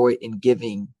greater joy in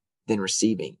giving than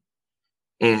receiving.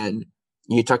 And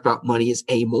you talk about money is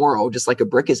amoral, just like a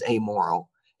brick is amoral.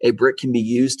 A brick can be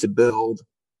used to build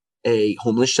a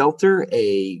homeless shelter,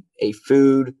 a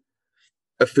food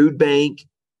bank,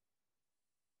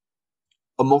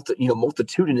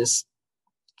 multitudinous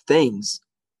things.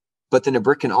 But then a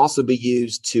brick can also be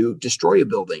used to destroy a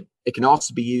building. It can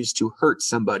also be used to hurt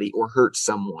somebody or hurt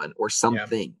someone or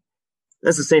something. Yeah.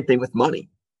 That's the same thing with money.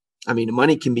 I mean,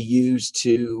 money can be used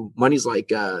money's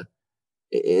like,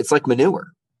 it's like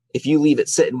manure. If you leave it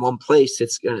sit in one place,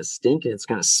 it's going to stink and it's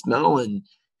going to smell and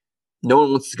no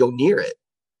one wants to go near it.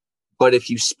 But if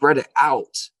you spread it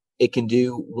out, it can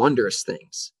do wondrous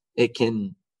things. It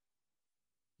can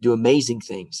do amazing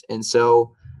things. And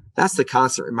so that's the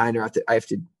constant reminder I have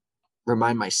to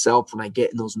remind myself when I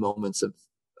get in those moments of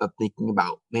thinking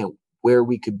about, man, where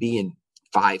we could be in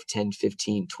 5, 10,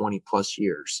 15, 20 plus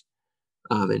years.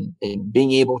 And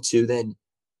being able to then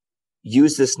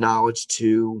use this knowledge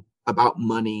about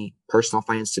money, personal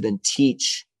finance, to then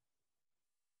teach,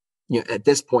 at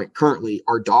this point, currently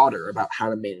our daughter about how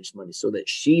to manage money so that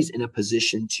she's in a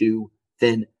position to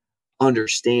then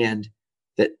understand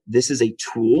that this is a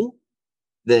tool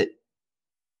that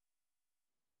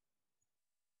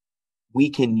we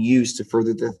can use to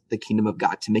further the kingdom of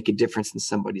God, to make a difference in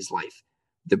somebody's life.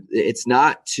 It's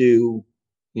not to,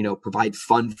 provide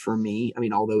fun for me. I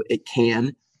mean, although it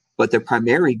can, but the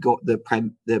primary goal, the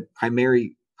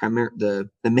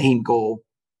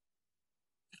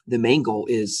main goal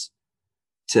is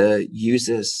to use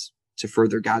this to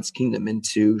further God's kingdom and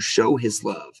to show his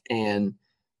love and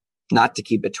not to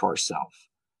keep it to ourselves.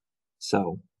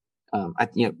 So,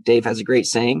 Dave has a great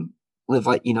saying, live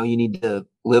like, you need to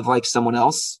live like someone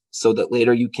else so that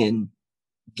later you can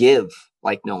give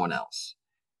like no one else.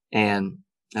 And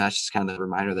that's just kind of a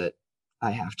reminder that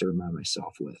I have to remind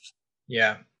myself with.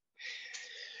 Yeah.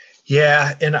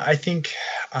 Yeah. And I think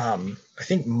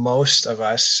most of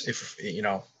us, I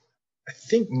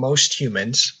think most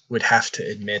humans would have to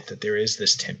admit that there is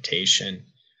this temptation,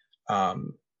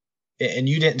 and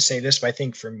you didn't say this, but I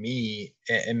think for me,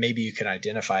 and maybe you can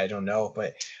identify, I don't know,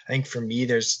 but I think for me,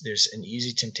 there's an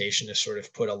easy temptation to sort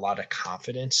of put a lot of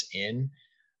confidence in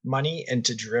money and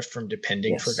to drift from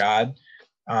depending for Yes. God,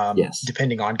 Yes.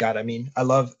 depending on God. I mean, I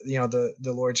love, the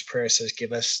Lord's Prayer says,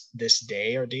 give us this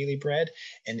day our daily bread.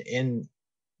 And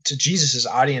to Jesus's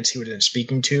audience he would have been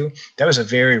speaking to, that was a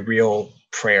very real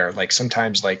prayer. Like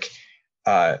sometimes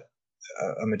uh,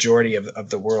 a majority of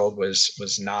the world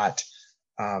was not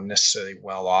necessarily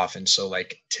well off. And so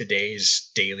like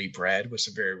today's daily bread was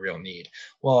a very real need.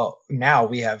 Well, now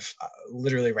we have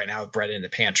literally right now bread in the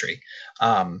pantry.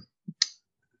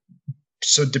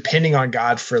 So depending on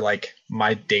God for like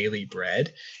my daily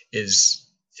bread is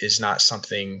not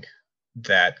something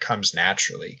that comes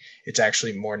naturally. It's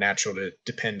actually more natural to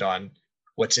depend on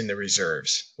what's in the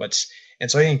reserves. And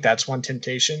so I think that's one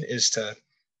temptation, is to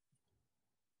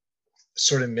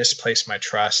sort of misplace my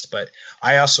trust. But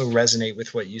I also resonate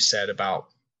with what you said about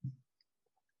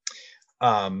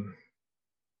and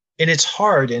it's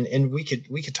hard, and we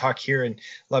could talk here, and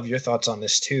love your thoughts on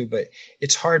this too, but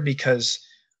it's hard because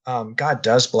God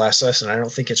does bless us, and I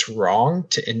don't think it's wrong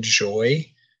to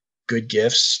enjoy good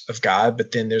gifts of God.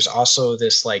 But then there's also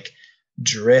this like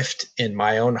drift in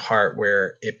my own heart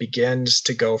where it begins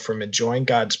to go from enjoying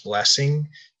God's blessing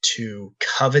to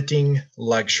coveting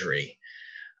luxury,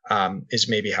 is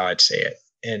maybe how I'd say it.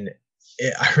 And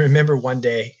I remember one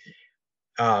day,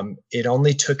 it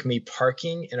only took me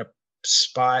parking in a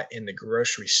spot in the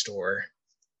grocery store,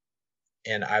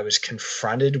 and I was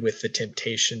confronted with the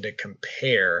temptation to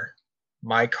compare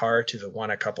my car to the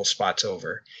one a couple spots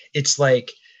over. It's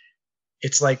like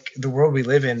the world we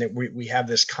live in, that we have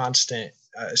this constant,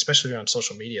 especially on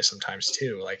social media sometimes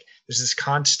too. Like there's this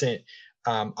constant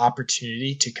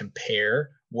opportunity to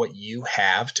compare what you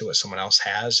have to what someone else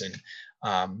has, and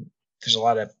there's a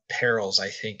lot of perils, I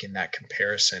think, in that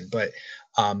comparison. But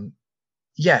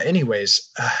yeah. Anyways,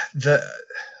 the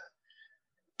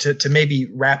to maybe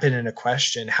wrap it in a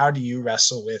question, how do you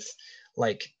wrestle with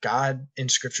like God in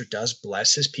Scripture does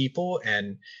bless His people,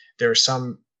 and there are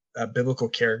some biblical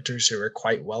characters who are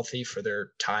quite wealthy for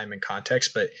their time and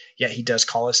context, but yet He does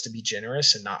call us to be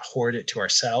generous and not hoard it to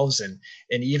ourselves, and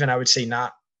even I would say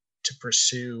not to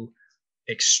pursue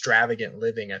extravagant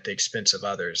living at the expense of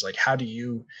others. Like, have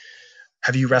you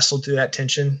wrestled through that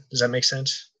tension? Does that make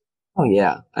sense? Oh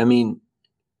yeah. I mean,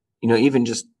 even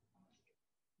just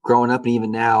growing up and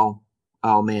even now,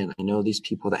 oh man, I know these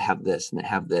people that have this and that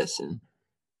have this. And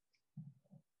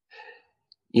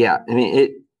yeah, I mean,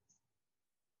 it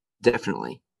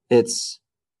definitely, it's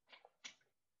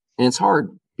hard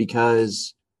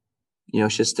because,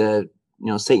 it's just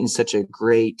Satan's such a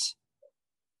great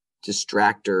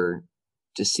distractor,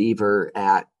 deceiver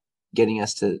at getting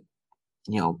us to,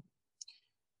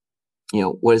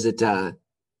 what is it?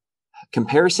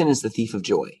 Comparison is the thief of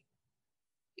joy.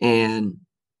 And,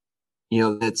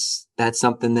 that's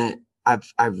something that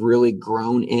I've really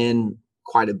grown in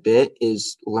quite a bit,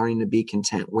 is learning to be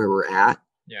content where we're at.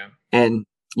 Yeah. And,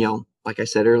 like I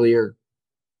said earlier,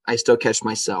 I still catch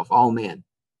myself, oh man,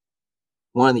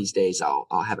 one of these days I'll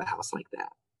have a house like that,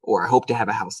 or I hope to have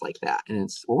a house like that. And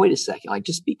it's, well, wait a second, like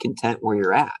just be content where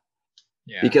you're at.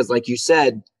 Yeah. Because like you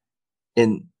said,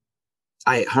 and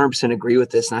I 100% agree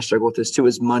with this, and I struggle with this too,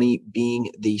 is money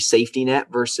being the safety net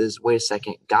versus, wait a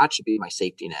second, God should be my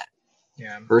safety net.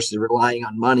 Yeah. Versus relying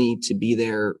on money to be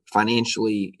there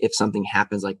financially if something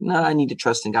happens. Like, no, I need to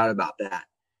trust in God about that.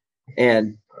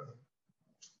 And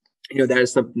that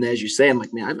is something that, as you say, I'm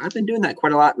like, man, I've been doing that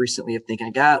quite a lot recently, of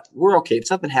thinking, we're okay. If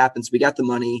something happens, we got the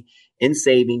money in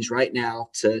savings right now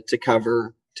to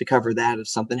cover that if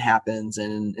something happens.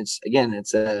 And it's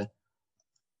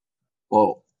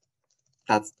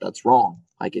that's wrong.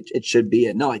 Like it should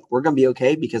be no, like we're going to be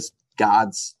okay because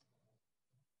God's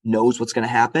knows what's going to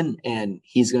happen, and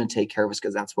He's going to take care of us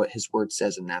because that's what His word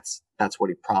says, and that's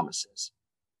what He promises.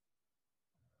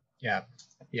 Yeah.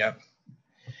 Yeah.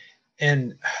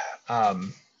 And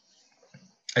I've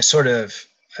sort of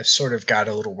got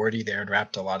a little wordy there and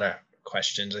wrapped a lot of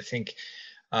questions. I think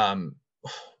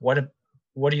what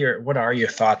are your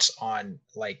thoughts on,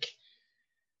 like,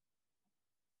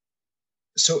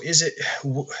 so is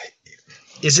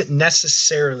it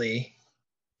necessarily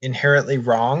inherently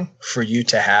wrong for you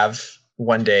to have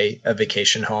one day a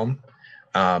vacation home,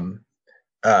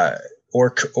 or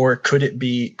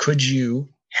could you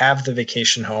have the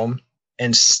vacation home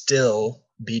and still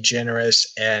be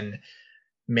generous and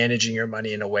managing your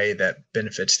money in a way that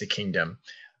benefits the kingdom?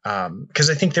 Because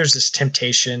I think there's this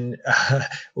temptation.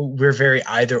 We're very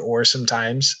either or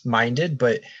sometimes minded,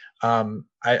 but I'm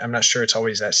not sure it's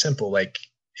always that simple. Like,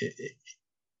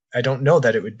 I don't know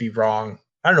that it would be wrong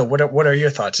I don't know. What are your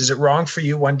thoughts? Is it wrong for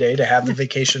you one day to have the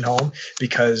vacation home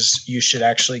because you should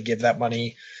actually give that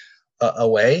money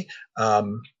away?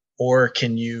 Or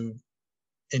can you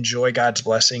enjoy God's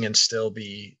blessing and still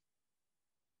be,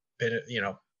 you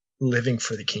know, living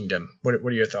for the kingdom? What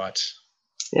are your thoughts?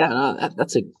 Yeah, no,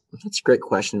 that's a great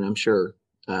question. I'm sure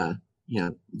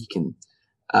you can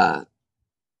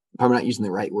probably not using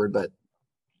the right word, but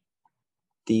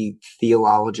the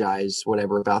theologize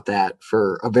whatever about that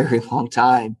for a very long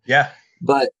time. Yeah.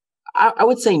 But I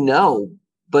would say no.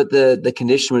 But the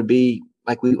condition would be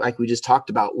like we just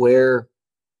talked about, where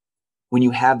when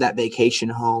you have that vacation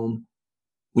home,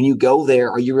 when you go there,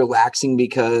 are you relaxing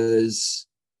because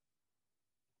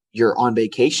you're on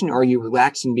vacation, or are you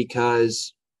relaxing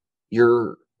because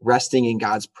you're resting in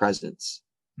God's presence?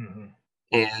 Mm-hmm.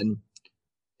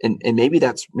 And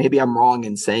maybe I'm wrong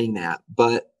in saying that,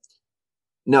 but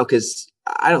no, because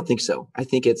I don't think so. I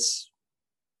think it's,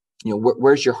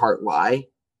 where's your heart lie?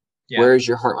 Yeah. Where is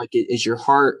your heart? Like, is your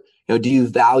heart, do you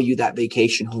value that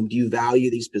vacation home? Do you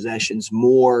value these possessions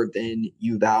more than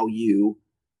you value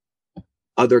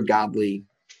other godly,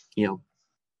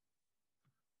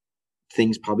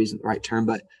 things? Probably isn't the right term,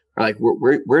 but like,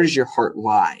 where does your heart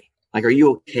lie? Like, are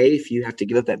you okay if you have to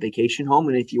give up that vacation home?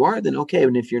 And if you are, then okay.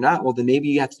 And if you're not, well, then maybe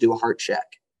you have to do a heart check,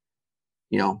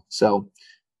 So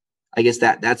I guess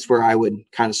that's where I would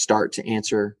kind of start to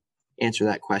answer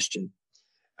that question.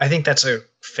 I think that's a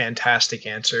fantastic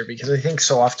answer, because I think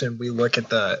so often we look at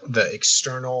the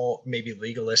external, maybe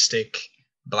legalistic,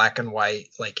 black and white,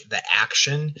 like the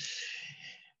action,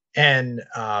 and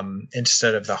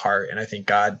instead of the heart. And I think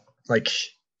God, like,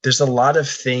 there's a lot of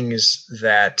things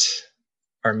that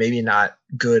are maybe not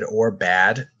good or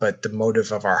bad, but the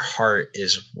motive of our heart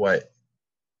is what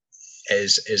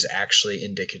is actually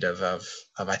indicative of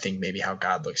I think maybe how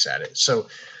God looks at it. So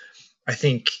I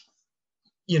think,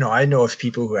 I know of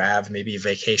people who have maybe a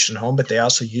vacation home, but they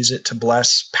also use it to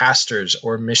bless pastors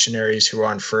or missionaries who are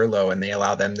on furlough, and they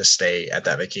allow them to stay at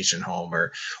that vacation home,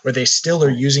 or they still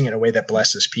are using it in a way that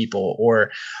blesses people.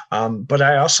 Or, but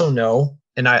I also know,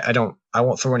 and I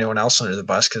won't throw anyone else under the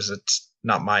bus because it's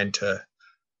not mine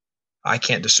I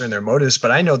can't discern their motives, but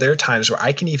I know there are times where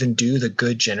I can even do the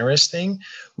good, generous thing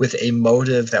with a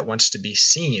motive that wants to be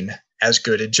seen as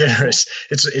good and generous.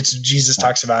 It's Jesus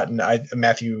talks about in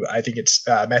Matthew, I think it's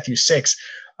Matthew 6,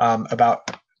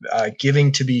 about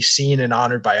giving to be seen and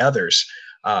honored by others.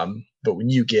 But when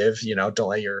you give, don't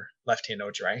let your left hand know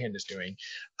what your right hand is doing.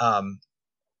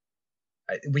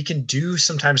 We can do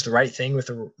sometimes the right thing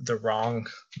with the wrong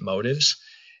motives.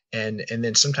 And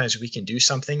then sometimes we can do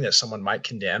something that someone might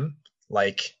condemn.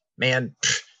 Like, man,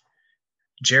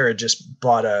 Jared just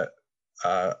bought a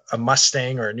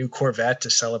Mustang or a new Corvette to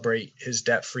celebrate his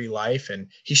debt-free life, and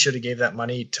he should have gave that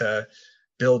money to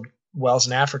build wells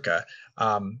in Africa.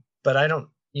 But I don't,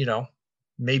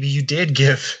 maybe you did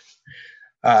give.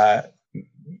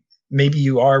 Maybe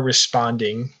you are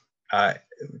responding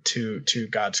to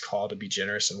God's call to be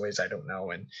generous in ways I don't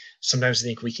know. And sometimes I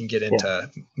think we can get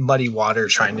into muddy water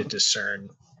trying to discern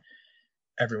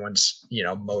everyone's,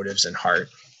 motives and heart.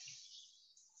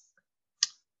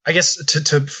 I guess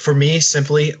for me,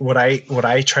 simply what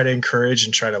I try to encourage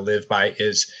and try to live by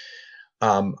is,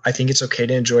 I think it's okay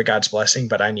to enjoy God's blessing,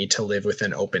 but I need to live with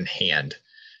an open hand.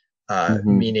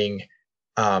 Meaning,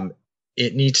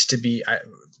 it needs to be,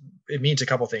 it means a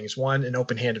couple things. One, an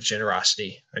open hand of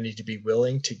generosity. I need to be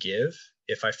willing to give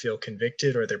if I feel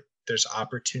convicted, or there's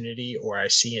opportunity, or I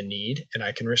see a need and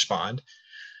I can respond,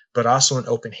 but also an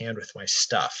open hand with my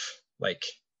stuff. Like,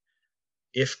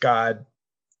 if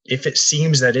it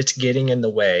seems that it's getting in the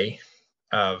way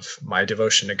of my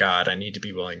devotion to God, I need to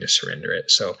be willing to surrender it.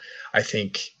 So I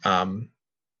think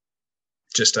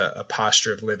just a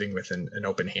posture of living with an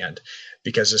open hand,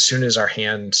 because as soon as our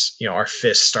hands, our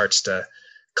fist starts to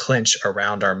clench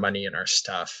around our money and our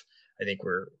stuff, I think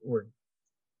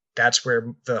that's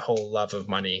where the whole love of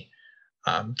money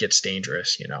gets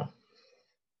dangerous.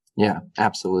 Yeah,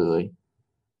 absolutely.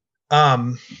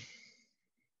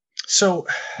 So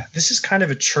this is kind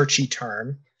of a churchy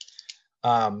term,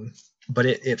 but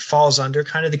it falls under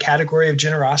kind of the category of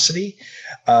generosity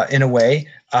in a way.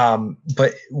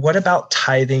 But what about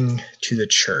tithing to the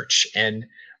church? And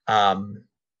I'm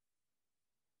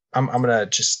going to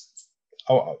just,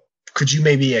 could you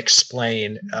maybe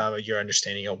explain your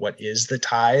understanding of what is the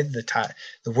tithe?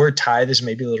 The word tithe is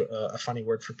maybe a funny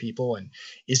word for people. And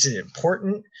is it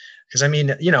important? Because I mean,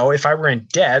 if I were in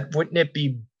debt, wouldn't it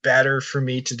be better for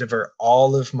me to divert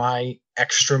all of my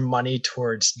extra money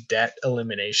towards debt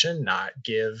elimination, not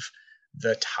give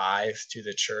the tithe to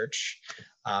the church?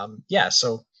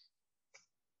 So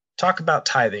talk about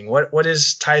tithing. What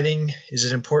is tithing? Is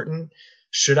it important?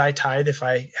 Should I tithe if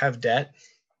I have debt?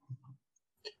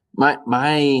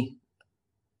 My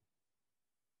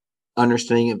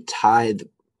understanding of tithe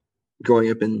growing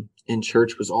up in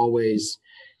church was always,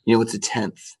 it's a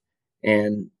tenth,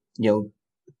 and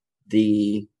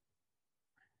the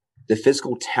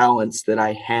physical talents that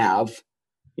I have,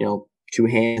 2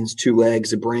 hands, 2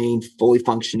 legs, a brain, fully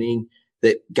functioning,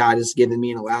 that God has given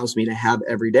me and allows me to have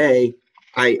every day.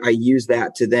 I use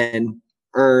that to then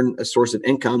earn a source of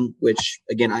income, which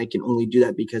again, I can only do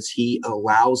that because he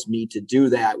allows me to do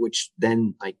that, which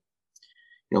then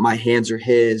my hands are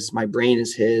his, my brain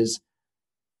is his.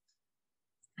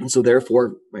 And so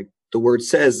therefore, like the word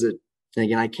says that, and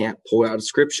again, I can't pull out of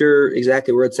scripture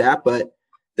exactly where it's at, but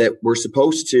that we're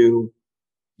supposed to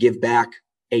give back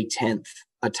a tenth,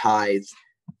 a tithe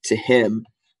to him,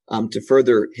 to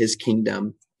further his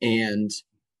kingdom. And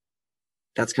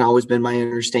that's kind of always been my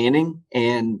understanding.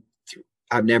 And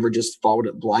I've never just followed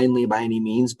it blindly by any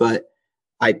means, but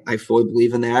I fully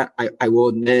believe in that. I will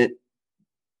admit,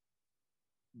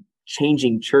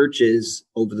 changing churches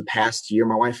over the past year,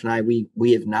 my wife and I,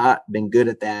 we have not been good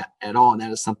at that at all. And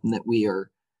that is something that we are,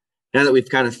 now that we've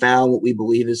kind of found what we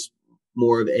believe is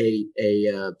more of a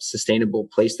sustainable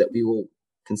place that we will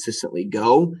consistently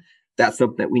go, that's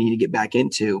something that we need to get back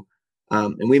into.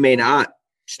 And we may not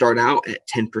start out at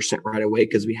 10% right away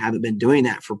because we haven't been doing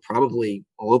that for probably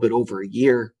a little bit over a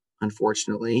year,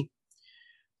 unfortunately.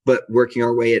 But working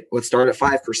our way let's start at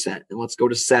 5% and let's go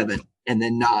to 7 and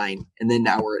then 9. And then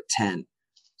now we're at 10.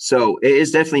 So it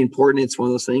is definitely important. It's one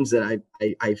of those things that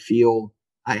I feel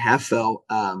I have felt,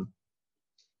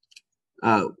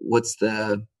 what's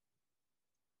the, I'm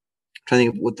trying to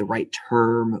think of what the right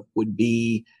term would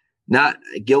be. Not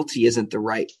guilty isn't the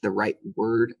right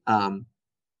word,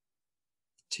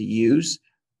 to use.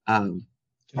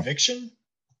 Conviction?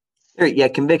 Yeah,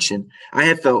 conviction. I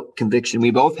have felt conviction.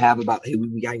 We both have about, hey,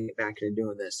 we got to get back into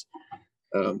doing this.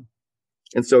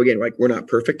 And so again, like, we're not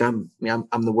perfect. I'm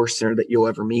the worst sinner that you'll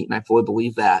ever meet, and I fully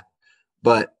believe that.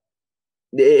 But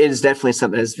it is definitely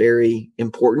something that's very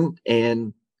important,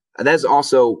 and that's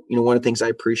also, one of the things I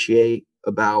appreciate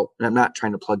about. And I'm not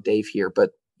trying to plug Dave here,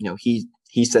 but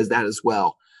he says that as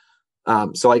well.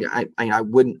 So I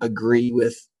wouldn't agree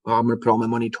with, well, I'm going to put all my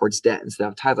money towards debt instead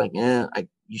of tithe. Like,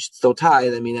 you should still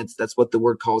tithe. I mean, that's what the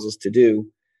word calls us to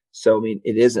do. So, I mean,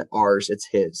 it isn't ours, it's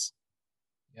his.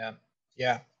 Yeah.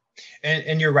 Yeah.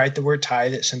 And you're right. The word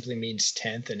tithe, it simply means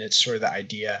tenth. And it's sort of the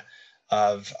idea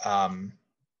of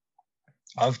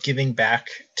giving back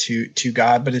to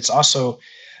God, but it's also,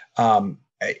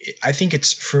 I think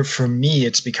it's for me,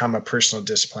 it's become a personal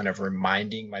discipline of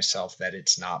reminding myself that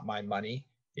it's not my money.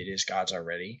 It is God's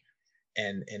already.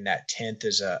 And that tenth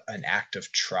is an act of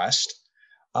trust.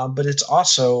 But it's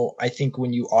also, I think,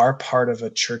 when you are part of a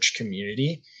church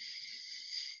community,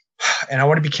 and I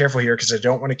want to be careful here because I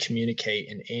don't want to communicate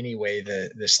in any way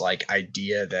this like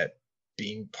idea that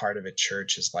being part of a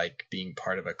church is like being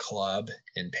part of a club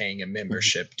and paying a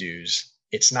membership dues.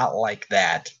 It's not like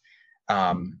that.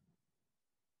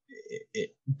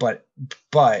 But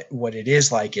what it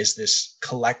is like is this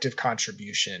collective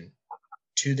contribution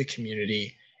to the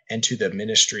community and to the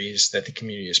ministries that the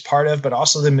community is part of, but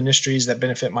also the ministries that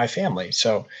benefit my family.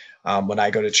 So when I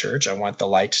go to church, I want the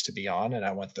lights to be on, and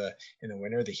I want in the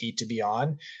winter, the heat to be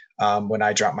on. When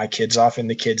I drop my kids off in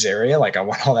the kids area, like, I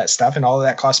want all that stuff, and all of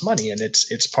that costs money. And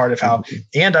it's part of how,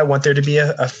 and I want there to be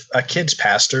a kids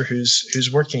pastor who's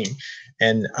working.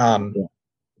 And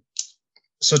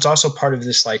so it's also part of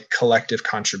this like collective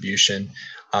contribution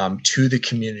to the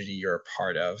community you're a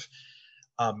part of.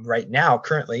 Right now,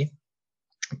 currently,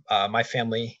 my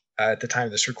family, at the time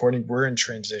of this recording, we're in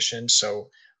transition. So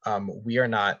we are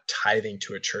not tithing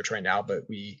to a church right now, but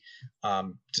we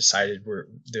decided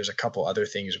there's a couple other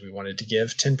things we wanted to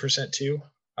give 10% to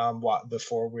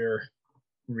before we're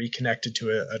reconnected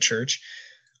to a church.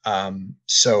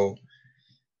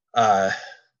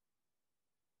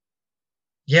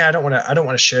 Yeah, I don't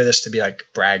want to share this to be like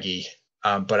braggy,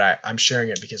 but I'm sharing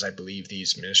it because I believe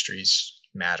these ministries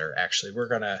matter. Actually, we're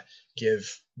going to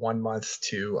give 1 month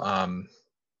to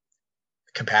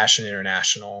Compassion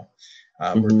International.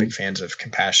 We're big fans of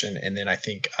Compassion. And then I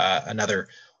think another,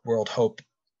 World Hope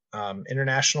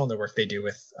International, the work they do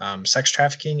with sex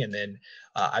trafficking. And then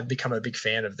I've become a big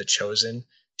fan of The Chosen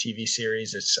TV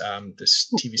series. It's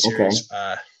this TV series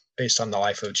based on the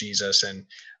life of Jesus, and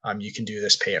you can do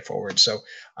this, pay it forward. So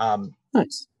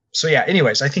nice. So yeah,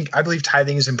 anyways, I believe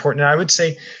tithing is important. And I would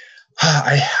say,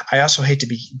 I also hate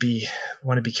to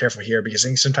want to be careful here, because I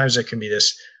think sometimes there can be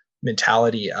this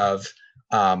mentality of,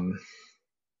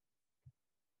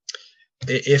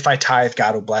 if I tithe,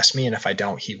 God will bless me, and if I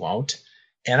don't, He won't.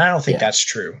 And I don't think Yeah. that's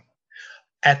true.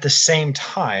 At the same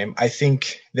time, I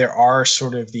think there are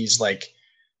sort of these like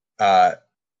uh,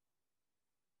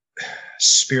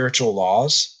 spiritual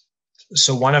laws.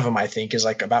 So one of them I think is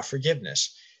like about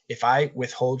forgiveness. If I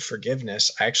withhold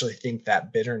forgiveness, I actually think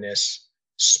that bitterness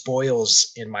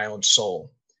spoils in my own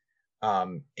soul,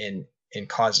 and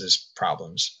causes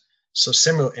problems. So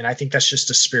similar, and I think that's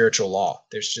just a spiritual law.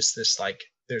 There's just this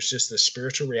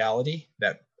spiritual reality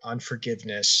that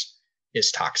unforgiveness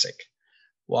is toxic.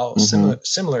 Well, Mm-hmm.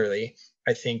 similarly,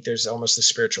 I think there's almost the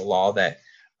spiritual law that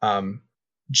um,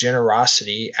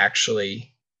 generosity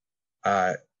actually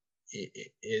uh,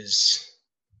 is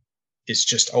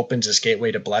just opens this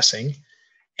gateway to blessing,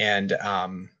 and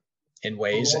in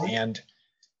ways, and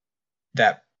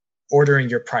that ordering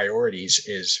your priorities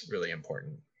is really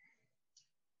important.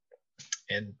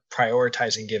 And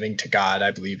prioritizing giving to God,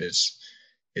 I believe, is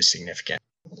significant.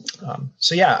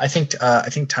 So yeah, I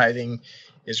think tithing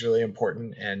is really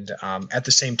important, and at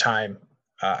the same time,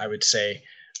 I would say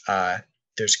uh,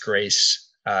 there's grace.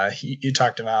 You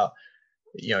talked about,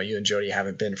 you and Jody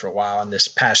haven't been for a while, and this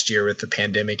past year with the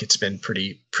pandemic, it's been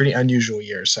pretty unusual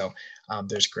year. So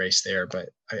there's grace there, but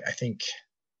I think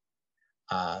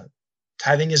uh,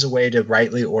 tithing is a way to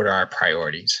rightly order our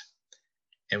priorities.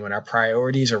 And when our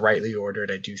priorities are rightly ordered,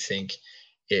 I do think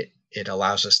it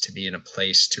allows us to be in a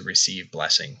place to receive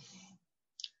blessing.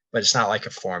 But it's not like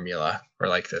a formula or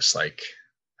like this, like,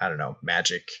 I don't know,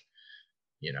 magic,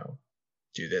 you know,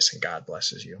 do this and God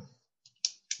blesses you.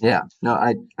 Yeah. No,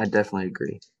 I definitely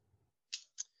agree.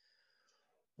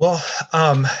 Well,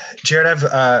 Jared,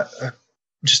 I've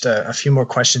just a few more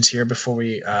questions here before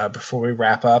we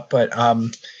wrap up. But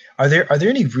are there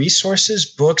any resources,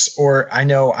 books, or I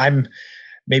know I'm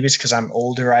maybe it's because I'm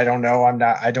older. I don't know.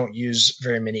 I don't use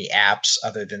very many apps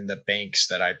other than the banks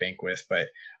that I bank with. But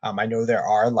I know there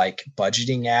are like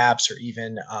budgeting apps or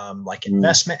even like Mm.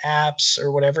 investment apps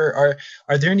or whatever.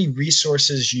 Are there any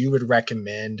resources you would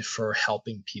recommend for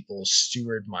helping people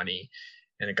steward money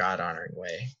in a God honoring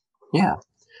way? Yeah.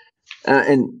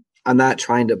 And I'm not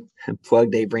trying to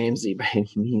plug Dave Ramsey by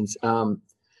any means.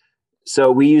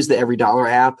 So we use the Every Dollar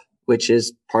app, which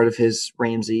is part of his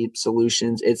Ramsey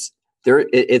solutions. It's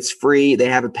free. They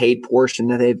have a paid portion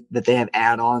that they have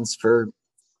add-ons for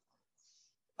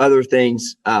other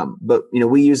things. But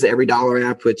we use the Every Dollar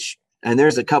app, and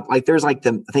there's a couple, like there's like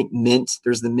I think Mint,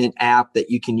 there's the Mint app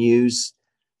that you can use.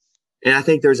 And I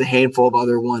think there's a handful of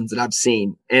other ones that I've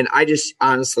seen. And I just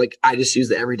honestly, I just use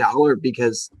the Every Dollar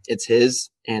because it's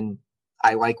his and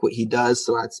I like what he does.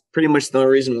 So that's pretty much the only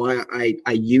reason why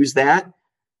I use that.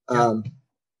 Um,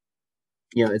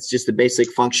 it's just the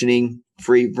basic functioning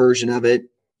free version of it.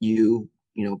 You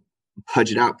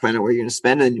budget out, plan out where you're going to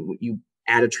spend, and you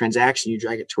add a transaction, you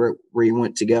drag it to where you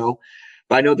want to go.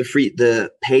 But I know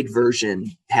the paid version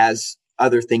has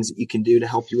other things that you can do to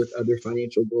help you with other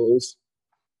financial goals.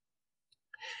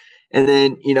 And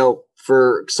then,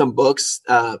 for some books,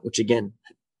 which again,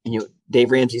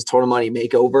 Dave Ramsey's Total Money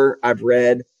Makeover, I've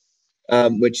read,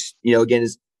 which, again,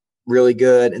 is really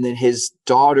good. And then his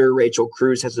daughter, Rachel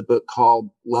Cruz, has a book called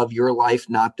Love Your Life,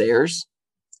 Not Theirs,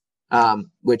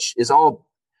 which is all,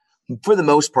 for the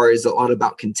most part, is a lot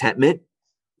about contentment,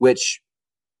 which,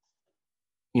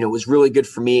 was really good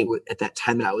for me at that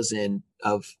time that I was in,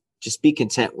 of just be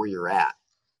content where you're at.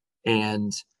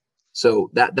 And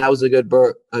so that was a good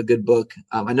book.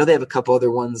 I know they have a couple other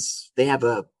ones. They have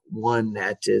one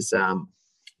that is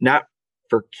not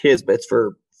for kids, but it's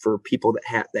for people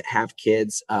that have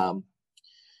kids.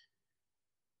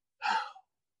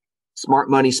 Smart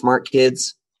Money, Smart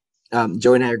Kids.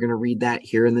 Joey and I are going to read that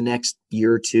here in the next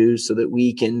year or two so that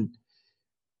we can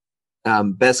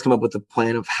best come up with a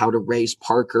plan of how to raise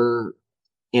Parker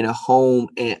in a home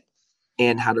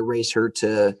and how to raise her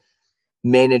to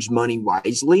manage money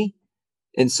wisely.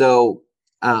 And so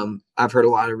I've heard a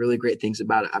lot of really great things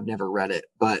about it. I've never read it,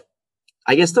 but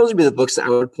I guess those would be the books that I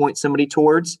would point somebody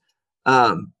towards.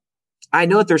 I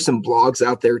know that there's some blogs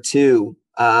out there too.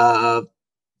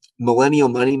 Millennial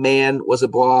Money Man was a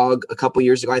blog a couple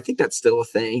years ago. I think that's still a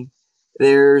thing.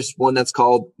 There's one that's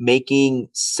called Making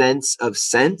Sense of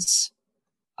Sense.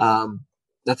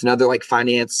 That's another like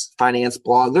finance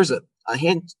blog. There's a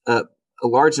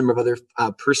large number of other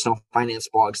personal finance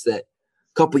blogs that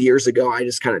a couple years ago I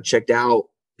just kind of checked out,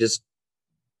 just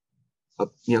a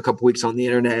couple weeks on the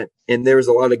internet, and there was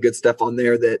a lot of good stuff on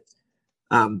there that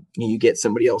you get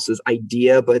somebody else's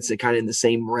idea, but it's kind of in the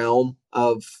same realm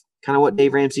of kind of what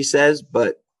Dave Ramsey says,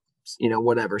 but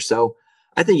whatever. So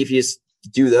I think if you just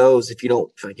do those, if you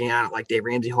don't like, I don't like Dave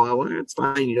Ramsey, well, it's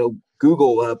fine.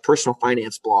 Google personal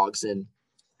finance blogs and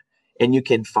and you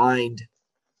can find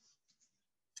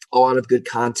a lot of good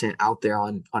content out there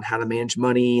on how to manage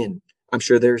money. And I'm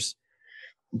sure there's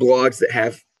blogs that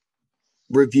have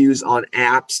reviews on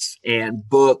apps and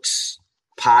books,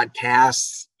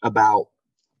 podcasts about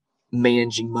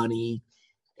managing money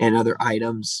and other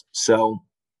items. So,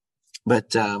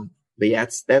 but yeah,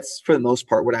 that's for the most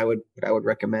part what I would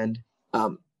recommend. I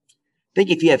think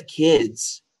if you have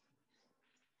kids,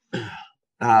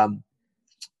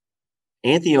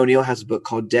 Anthony O'Neill has a book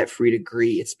called Debt Free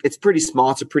Degree. It's pretty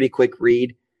small. It's a pretty quick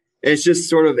read. It's just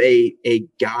sort of a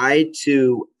guide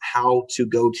to how to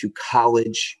go to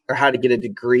college or how to get a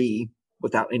degree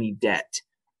without any debt.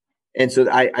 And so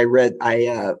I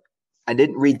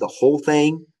didn't read the whole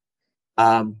thing.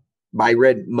 But I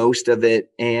read most of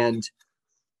it, and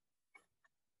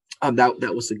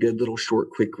that was a good little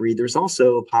short, quick read. There's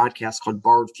also a podcast called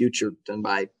Borrowed Future done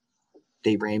by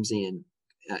Dave Ramsey and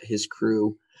his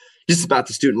crew, just about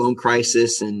the student loan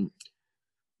crisis and,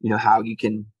 how you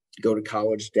can go to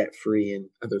college debt free and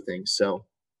other things. So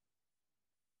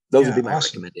those would be my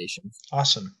recommendations.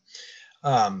 Awesome.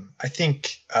 I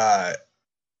think I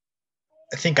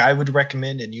would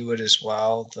recommend, and you would as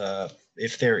well,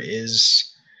 if there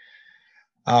is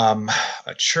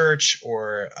a church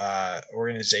or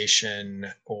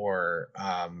organization or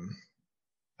I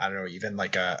don't know, even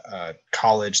like a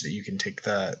college that you can take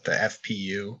the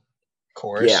FPU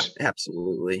course. Yeah,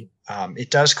 absolutely.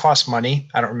 It does cost money.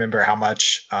 I don't remember how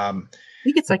much. I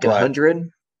think it's like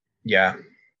 100. Yeah.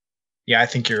 I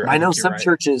think you're. I know some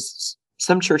churches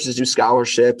do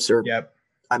scholarships or. Yep.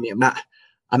 I mean,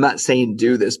 I'm not saying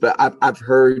do this, but I've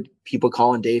heard people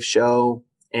calling Dave's show,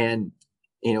 and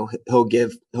he'll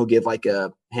give like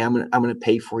a, hey, I'm gonna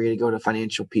pay for you to go to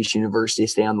Financial Peace University,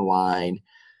 stay on the line.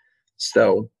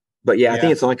 So, but yeah, I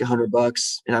think it's like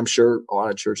 $100, and I'm sure a lot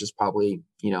of churches probably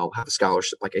have a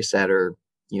scholarship, like I said, or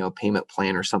payment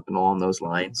plan or something along those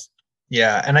lines.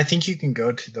 Yeah, and I think you can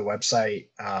go to the website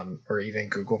or even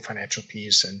Google Financial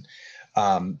Peace, and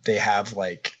they have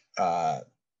like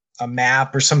a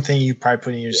map or something. You probably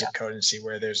put in your zip code and see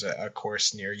where there's a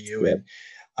course near you. Yep.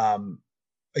 And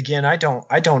again, I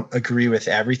don't agree with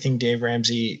everything Dave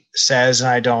Ramsey says, and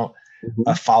I don't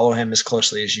follow him as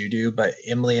closely as you do. But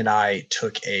Emily and I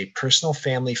took a personal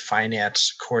family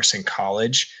finance course in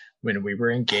college when we were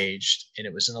engaged, and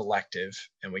it was an elective,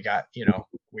 and we got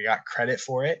credit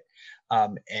for it.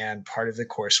 And part of the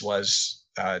course was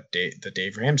the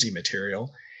Dave Ramsey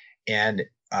material. And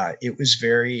it was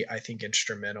very, I think,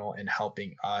 instrumental in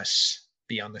helping us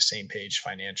be on the same page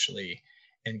financially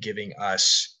and giving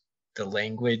us the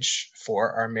language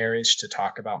for our marriage to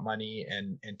talk about money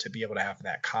and to be able to have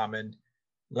that common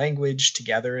language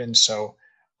together. And so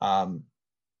the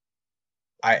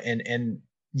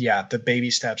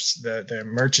baby steps, the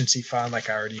emergency fund, like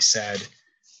I already said,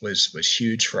 was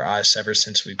huge for us ever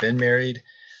since we've been married.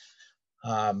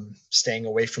 Staying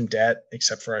away from debt,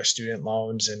 except for our student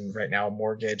loans and right now a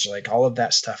mortgage, like all of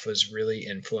that stuff was really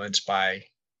influenced by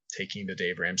taking the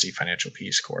Dave Ramsey Financial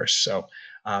Peace course. So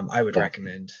I would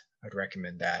recommend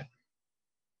that.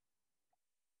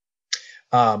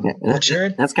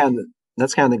 Jared, that's kind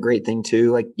of the great thing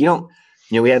too. Like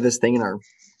we have this thing in our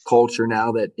culture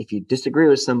now that if you disagree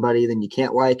with somebody, then you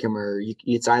can't like them, or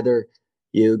it's either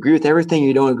you agree with everything or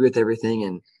you don't agree with everything.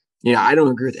 And I don't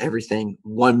agree with everything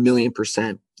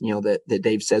 1,000,000%, that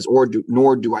Dave says,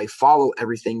 nor do I follow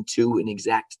everything to an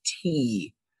exact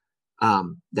T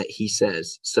that he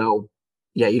says. So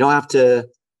yeah, you don't have to,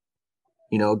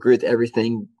 agree with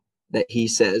everything that he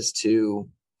says to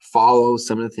follow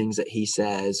some of the things that he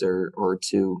says or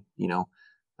to,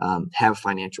 have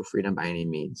financial freedom by any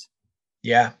means.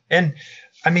 Yeah. And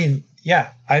I mean,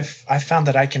 I've found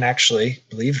that I can actually,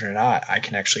 believe it or not, I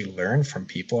can actually learn from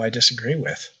people I disagree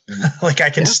with. Like I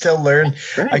can still learn,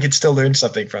 I can still learn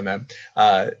something from them.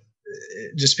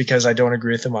 Just because I don't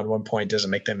agree with them on one point doesn't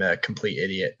make them a complete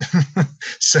idiot.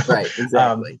 So right,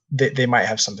 exactly. They might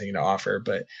have something to offer,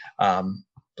 but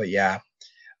yeah.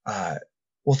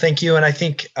 Well, thank you. And I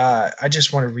think I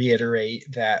just want to reiterate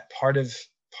that part of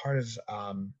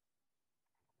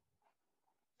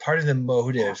the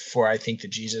motive for, I think, the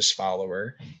Jesus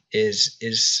follower is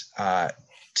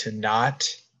to not,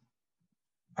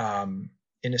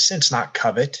 in a sense, not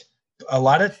covet.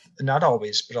 Not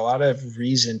always, but a lot of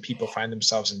reason people find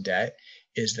themselves in debt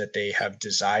is that they have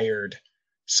desired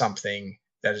something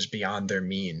that is beyond their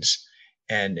means,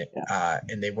 and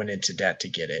they went into debt to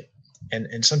get it.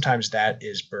 And sometimes that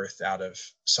is birthed out of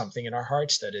something in our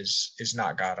hearts that is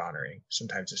not God honoring.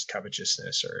 Sometimes it's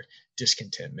covetousness or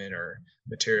discontentment or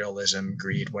materialism,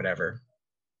 greed, whatever.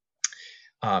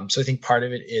 So I think part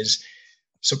of it is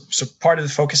So part of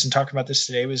the focus in talking about this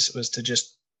today was to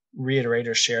just reiterate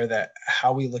or share that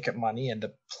how we look at money and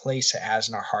the place it has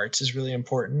in our hearts is really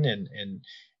important,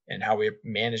 and how we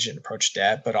manage it and approach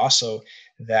debt, but also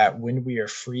that when we are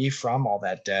free from all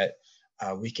that debt,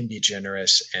 we can be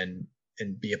generous and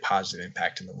be a positive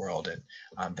impact in the world,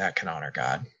 and that can honor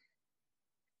God.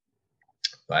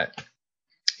 But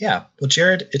yeah, well,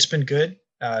 Jared, it's been good.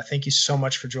 Thank you so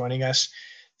much for joining us.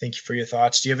 Thank you for your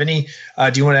thoughts. Do you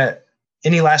have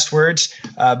any last words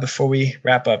before we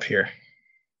wrap up here?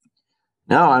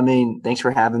 No, I mean, thanks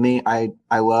for having me. I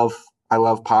love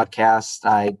podcasts.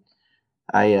 I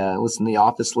listen to The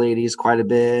Office Ladies quite a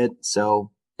bit.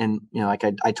 So, and like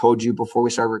I told you before we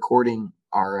started recording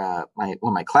one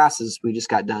of my classes, we just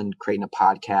got done creating a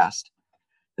podcast,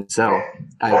 and so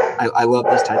I love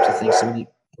these types of things. So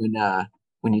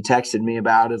when you texted me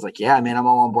about it, it's like, yeah, man, I'm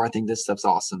all on board. I think this stuff's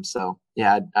awesome. So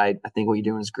yeah, I think what you're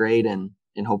doing is great, and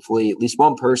hopefully at least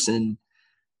one person,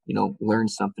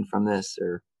 learns something from this.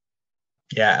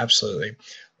 Yeah, absolutely.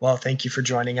 Well, thank you for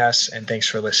joining us, and thanks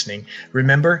for listening.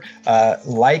 Remember,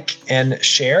 like and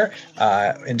share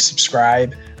and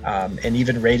subscribe, and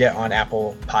even rate it on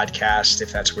Apple Podcast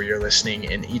if that's where you're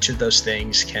listening. And each of those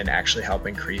things can actually help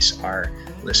increase our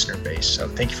listener base. So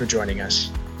thank you for joining us.